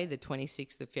Saturday, the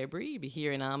 26th of February. You'll be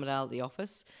here in Armidale at the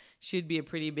office. Should be a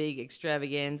pretty big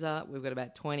extravaganza. We've got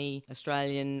about 20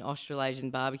 Australasian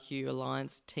Barbecue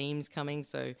Alliance teams coming,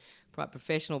 so quite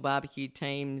professional barbecue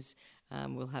teams.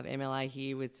 We'll have MLA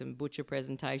here with some butcher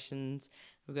presentations.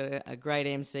 We've got a great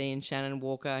MC in Shannon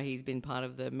Walker. He's been part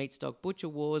of the Meat Stock Butcher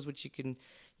Wars, which you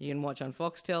can watch on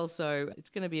Foxtel. So it's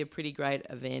going to be a pretty great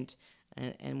event,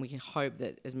 and we can hope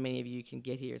that as many of you can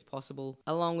get here as possible.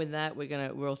 Along with that,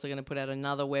 we're also going to put out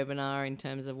another webinar in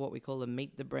terms of what we call the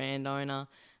Meet the Brand Owner,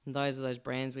 and those are those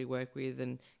brands we work with,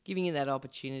 and giving you that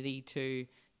opportunity to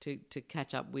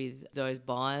catch up with those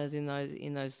buyers in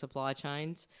those supply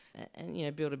chains,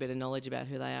 and build a bit of knowledge about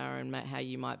who they are and how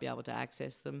you might be able to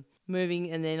access them.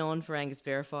 Moving and then on for Angus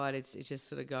Verified, it's just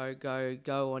sort of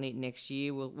go on it next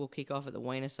year. We'll kick off at the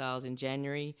Weiner sales in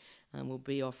January, and we'll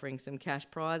be offering some cash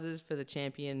prizes for the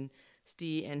champion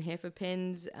steer and heifer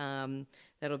pens.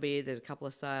 There's a couple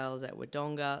of sales at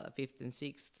Wodonga, 5th and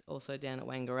 6th, also down at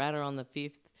Wangaratta on the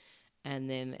 5th, and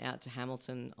then out to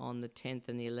Hamilton on the 10th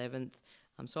and the 11th.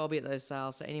 So I'll be at those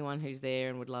sales. So anyone who's there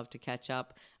and would love to catch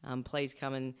up, please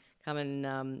come and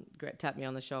tap me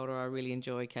on the shoulder. I really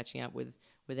enjoy catching up with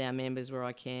our members where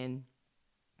I can.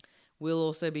 We'll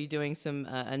also be doing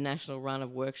a national run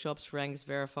of workshops for Angus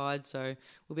Verified. So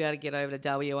we'll be able to get over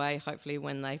to WA, hopefully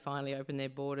when they finally open their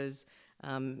borders,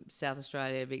 South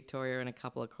Australia, Victoria, and a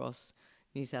couple across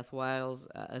New South Wales,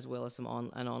 as well as an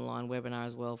online webinar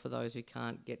as well for those who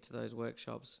can't get to those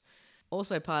workshops.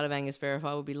 Also part of Angus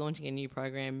Verified, we'll be launching a new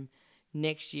program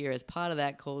next year as part of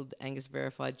that called Angus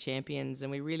Verified Champions, and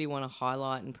we really want to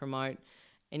highlight and promote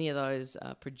any of those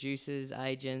producers,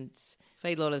 agents,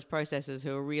 feedlotters, processors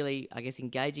who are really, I guess,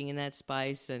 engaging in that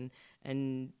space and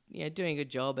doing a good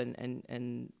job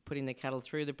and putting their cattle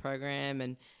through the program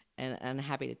and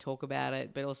happy to talk about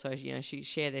it, but also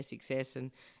share their success,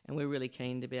 and we're really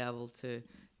keen to be able to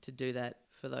do that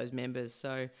for those members.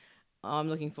 So I'm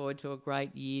looking forward to a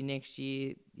great year next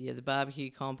year. Yeah, the barbecue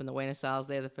comp and the Weiner sales,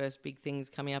 they're the first big things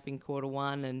coming up in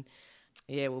Q1, and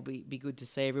yeah, it will be good to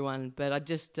see everyone. But I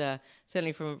just,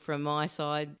 certainly from my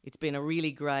side, it's been a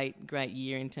really great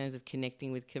year in terms of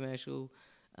connecting with commercial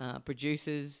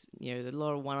producers. There's a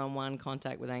lot of one-on-one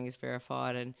contact with Angus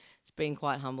Verified, and it's been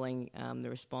quite humbling, the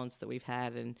response that we've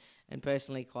had, and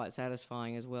personally quite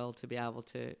satisfying as well to be able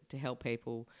to help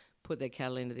people put their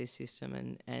cattle into this system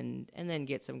and then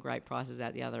get some great prices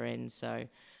at the other end. So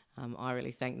I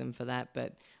really thank them for that.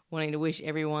 But wanting to wish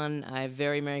everyone a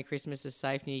very Merry Christmas, a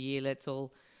safe New Year. Let's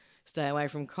all stay away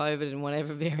from COVID and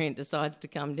whatever variant decides to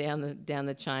come down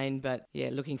the chain. But yeah,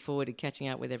 looking forward to catching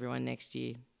up with everyone next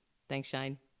year. Thanks,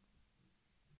 Shane.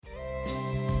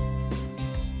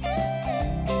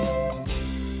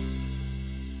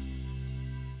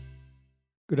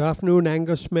 Good afternoon,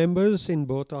 Angus members in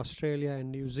both Australia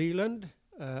and New Zealand.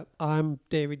 I'm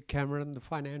David Cameron, the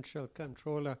Financial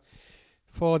Controller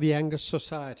for the Angus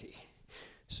Society.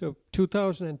 So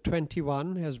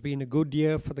 2021 has been a good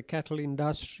year for the cattle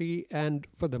industry and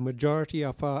for the majority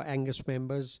of our Angus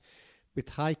members,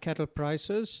 with high cattle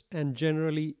prices and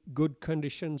generally good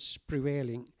conditions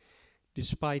prevailing,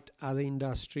 despite other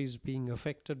industries being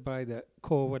affected by the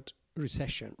COVID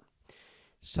recession.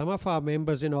 Some of our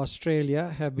members in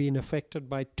Australia have been affected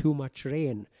by too much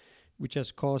rain, which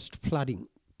has caused flooding.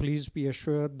 Please be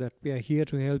assured that we are here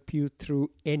to help you through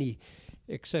any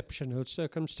exceptional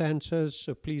circumstances,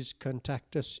 so please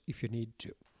contact us if you need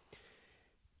to.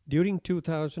 During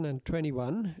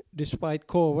 2021, despite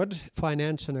COVID,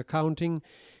 finance and accounting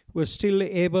were still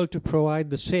able to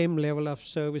provide the same level of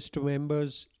service to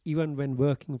members even when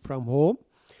working from home,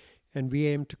 and we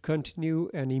aim to continue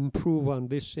and improve on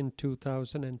this in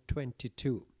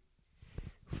 2022.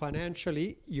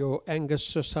 Financially, your Angus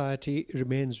Society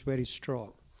remains very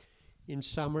strong. In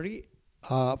summary,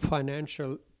 our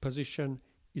financial position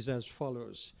is as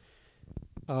follows.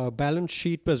 Our balance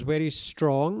sheet was very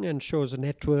strong and shows a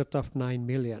net worth of 9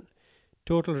 million.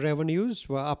 Total revenues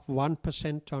were up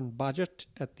 1% on budget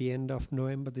at the end of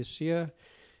November this year.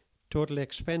 Total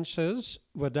expenses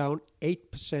were down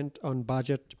 8% on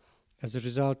budget as a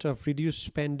result of reduced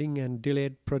spending and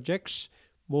delayed projects,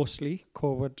 mostly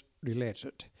COVID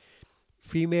related.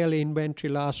 Female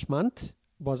inventory last month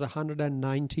was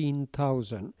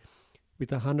 119,000,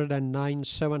 with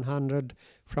 109,700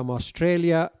 from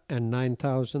Australia and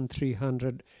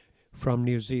 9,300 from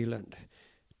New Zealand.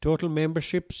 Total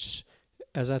memberships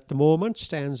as at the moment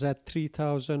stands at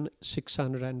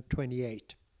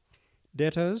 3,628.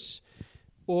 Debtors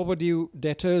overdue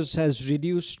debtors has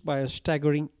reduced by a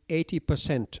staggering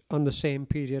 80% on the same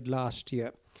period last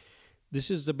year.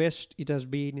 This is the best it has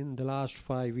been in the last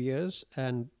 5 years,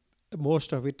 and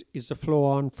most of it is a flow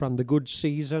on from the good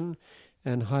season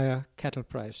and higher cattle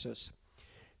prices.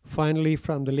 Finally,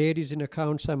 from the ladies in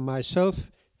accounts and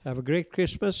myself, have a great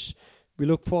Christmas. We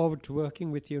look forward to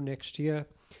working with you next year,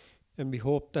 and we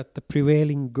hope that the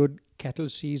prevailing good cattle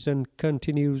season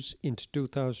continues into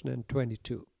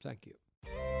 2022. Thank you.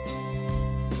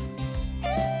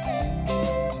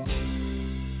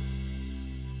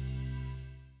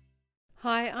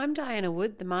 Hi, I'm Diana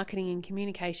Wood, the Marketing and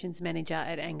Communications Manager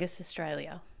at Angus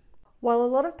Australia. While a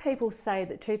lot of people say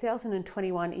that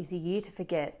 2021 is a year to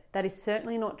forget, that is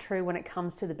certainly not true when it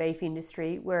comes to the beef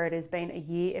industry, where it has been a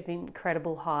year of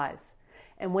incredible highs.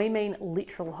 And we mean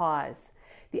literal highs.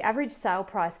 The average sale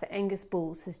price for Angus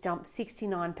bulls has jumped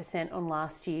 69% on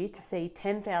last year to see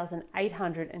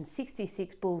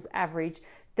 10,866 bulls average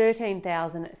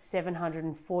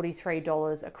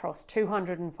 $13,743 across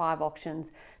 205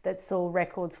 auctions that saw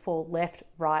records fall left,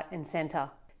 right and centre.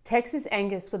 Texas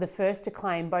Angus were the first to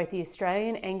claim both the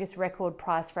Australian Angus record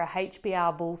price for a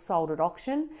HBR bull sold at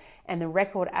auction and the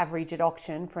record average at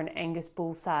auction for an Angus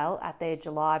bull sale at their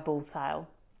July bull sale.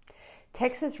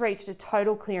 Texas reached a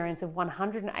total clearance of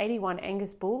 181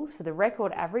 Angus bulls for the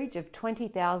record average of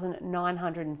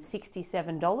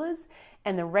 $20,967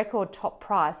 and the record top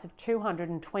price of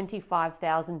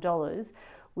 $225,000,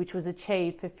 which was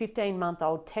achieved for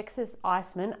 15-month-old Texas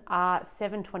Iceman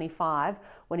R725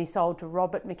 when he sold to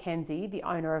Robert McKenzie, the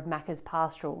owner of Macca's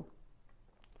Pastoral.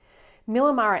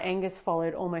 Millamara Angus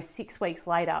followed almost 6 weeks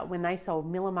later when they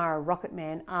sold Millamara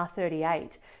Rocketman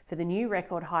R38 for the new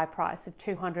record high price of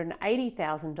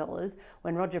 $280,000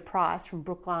 when Roger Price from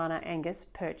Brooklana Angus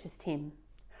purchased him.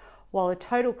 While a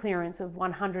total clearance of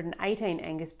 118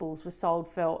 Angus bulls was sold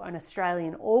for an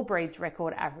Australian all breeds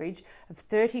record average of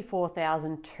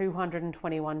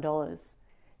 $34,221.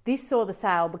 This saw the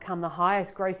sale become the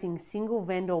highest grossing single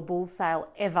vendor bull sale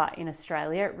ever in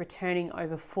Australia, returning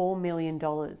over $4 million.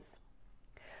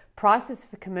 Prices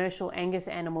for commercial Angus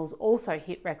animals also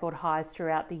hit record highs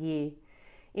throughout the year.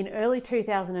 In early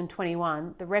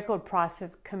 2021, the record price for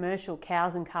commercial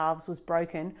cows and calves was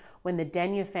broken when the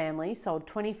Danier family sold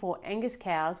 24 Angus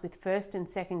cows with first and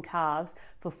second calves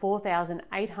for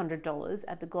 $4,800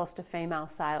 at the Gloucester female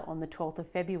sale on the 12th of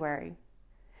February.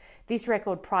 This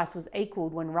record price was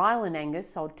equalled when Ryland Angus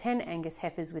sold 10 Angus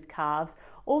heifers with calves,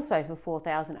 also for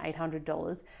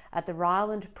 $4,800, at the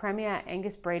Ryland Premier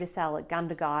Angus Breeder Sale at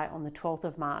Gundagai on the 12th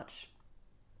of March.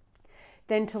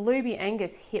 Then Talubi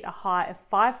Angus hit a high of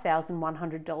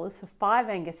 $5,100 for 5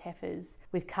 Angus heifers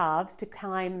with calves to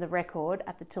claim the record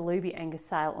at the Talubi Angus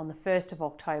sale on the 1st of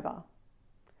October.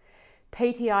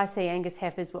 PTIC Angus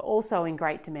heifers were also in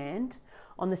great demand.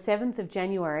 On the 7th of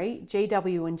January,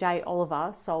 GW&J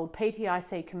Oliver sold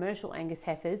PTIC commercial Angus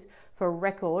heifers for a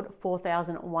record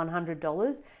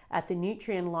 $4,100 at the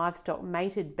Nutrien Livestock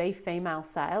Mated Beef Female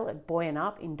Sale at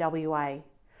Boyanup in WA.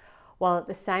 While at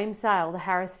the same sale, the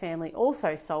Harris family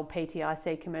also sold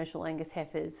PTIC commercial Angus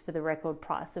heifers for the record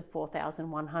price of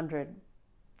 $4,100.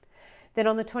 Then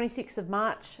on the 26th of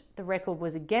March, the record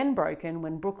was again broken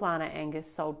when Brooklana Angus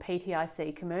sold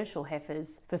PTIC commercial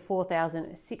heifers for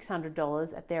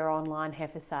 $4,600 at their online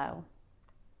heifer sale.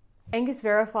 Angus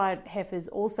verified heifers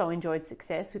also enjoyed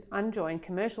success, with unjoined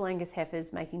commercial Angus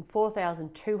heifers making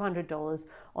 $4,200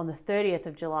 on the 30th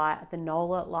of July at the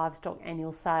NOLA Livestock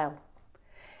Annual Sale.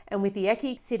 And with the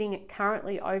Eki sitting at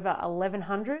currently over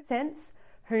 1,100 cents,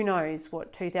 who knows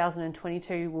what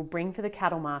 2022 will bring for the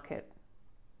cattle market.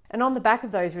 And on the back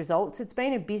of those results, it's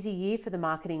been a busy year for the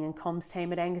marketing and comms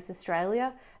team at Angus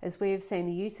Australia, as we have seen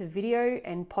the use of video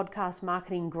and podcast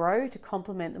marketing grow to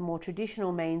complement the more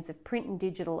traditional means of print and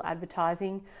digital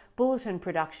advertising, bulletin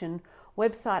production,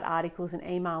 website articles and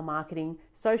email marketing,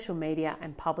 social media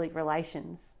and public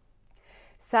relations.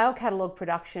 Sale catalogue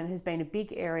production has been a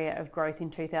big area of growth in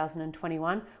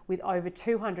 2021, with over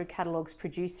 200 catalogues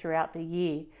produced throughout the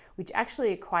year, which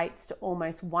actually equates to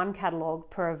almost 1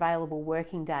 catalogue per available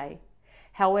working day.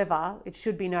 However, it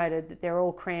should be noted that they're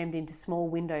all crammed into small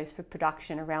windows for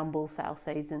production around bull sale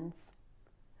seasons.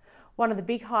 One of the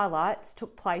big highlights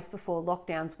took place before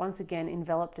lockdowns once again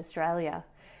enveloped Australia.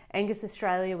 Angus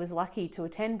Australia was lucky to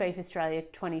attend Beef Australia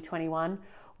 2021,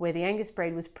 where the Angus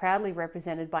breed was proudly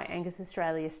represented by Angus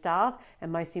Australia staff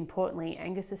and, most importantly,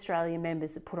 Angus Australia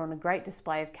members that put on a great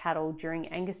display of cattle during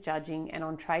Angus judging and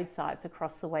on trade sites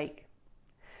across the week.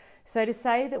 So to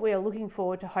say that we are looking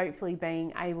forward to hopefully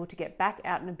being able to get back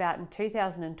out and about in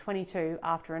 2022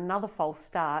 after another false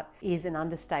start is an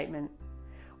understatement.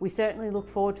 We certainly look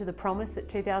forward to the promise that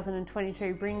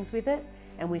 2022 brings with it,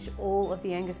 and wish all of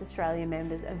the Angus Australia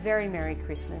members a very Merry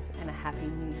Christmas and a Happy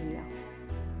New Year.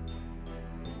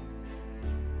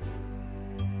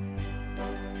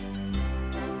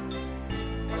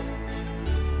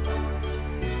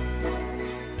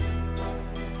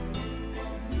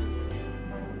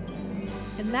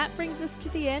 And that brings us to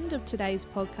the end of today's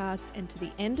podcast and to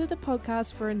the end of the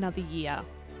podcast for another year.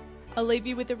 I'll leave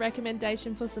you with a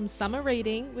recommendation for some summer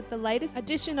reading with the latest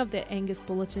edition of the Angus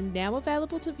Bulletin now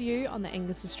available to view on the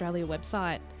Angus Australia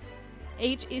website.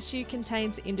 Each issue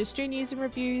contains industry news and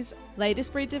reviews,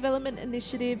 latest breed development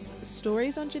initiatives,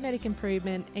 stories on genetic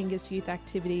improvement, Angus youth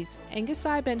activities, Angus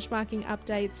sire benchmarking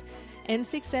updates, and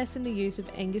success in the use of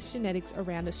Angus genetics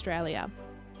around Australia.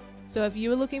 So if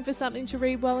you are looking for something to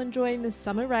read while enjoying the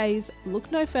summer rays, look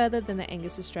no further than the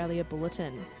Angus Australia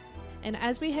Bulletin. And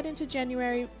as we head into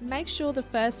January, make sure the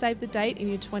first save the date in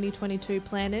your 2022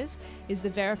 planners is the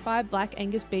Verified Black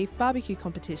Angus Beef Barbecue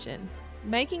Competition.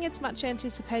 Making its much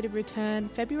anticipated return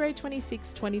February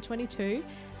 26, 2022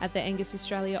 at the Angus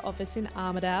Australia office in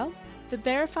Armidale, the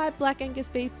Verified Black Angus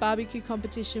Beef Barbecue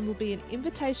Competition will be an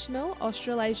invitational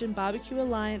Australasian Barbecue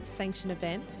Alliance sanctioned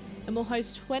event and will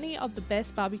host 20 of the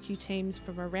best barbecue teams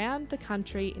from around the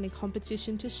country in a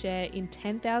competition to share in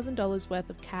 $10,000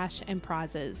 worth of cash and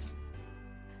prizes.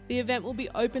 The event will be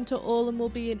open to all and will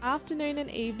be an afternoon and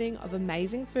evening of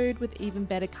amazing food with even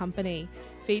better company,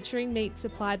 featuring meat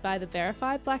supplied by the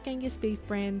Verified Black Angus Beef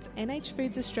brands NH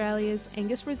Foods Australia's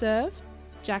Angus Reserve,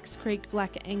 Jacks Creek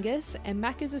Black Angus and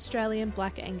Macca's Australian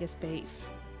Black Angus Beef.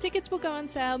 Tickets will go on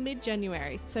sale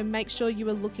mid-January, so make sure you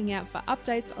are looking out for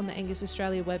updates on the Angus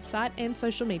Australia website and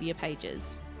social media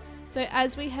pages. So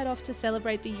as we head off to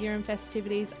celebrate the year-end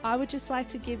festivities, I would just like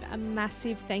to give a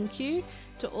massive thank you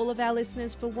to all of our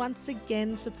listeners for once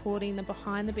again supporting the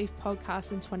Behind the Beef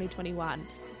podcast in 2021.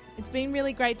 It's been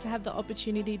really great to have the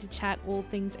opportunity to chat all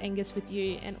things Angus with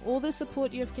you, and all the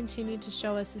support you have continued to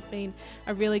show us has been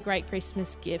a really great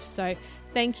Christmas gift. So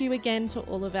thank you again to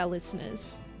all of our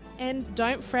listeners. And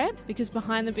don't fret, because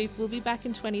Behind the Beef will be back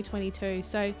in 2022.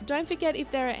 So don't forget, if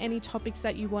there are any topics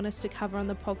that you want us to cover on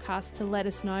the podcast, to let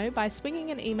us know by swinging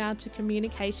an email to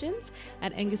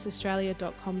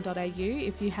communications@angusaustralia.com.au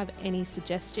if you have any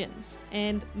suggestions.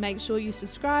 And make sure you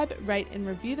subscribe, rate and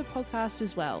review the podcast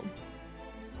as well.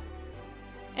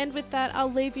 And with that,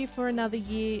 I'll leave you for another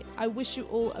year. I wish you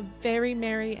all a very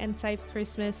merry and safe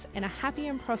Christmas and a happy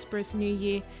and prosperous new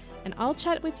year. And I'll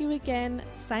chat with you again,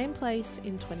 same place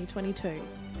in 2022.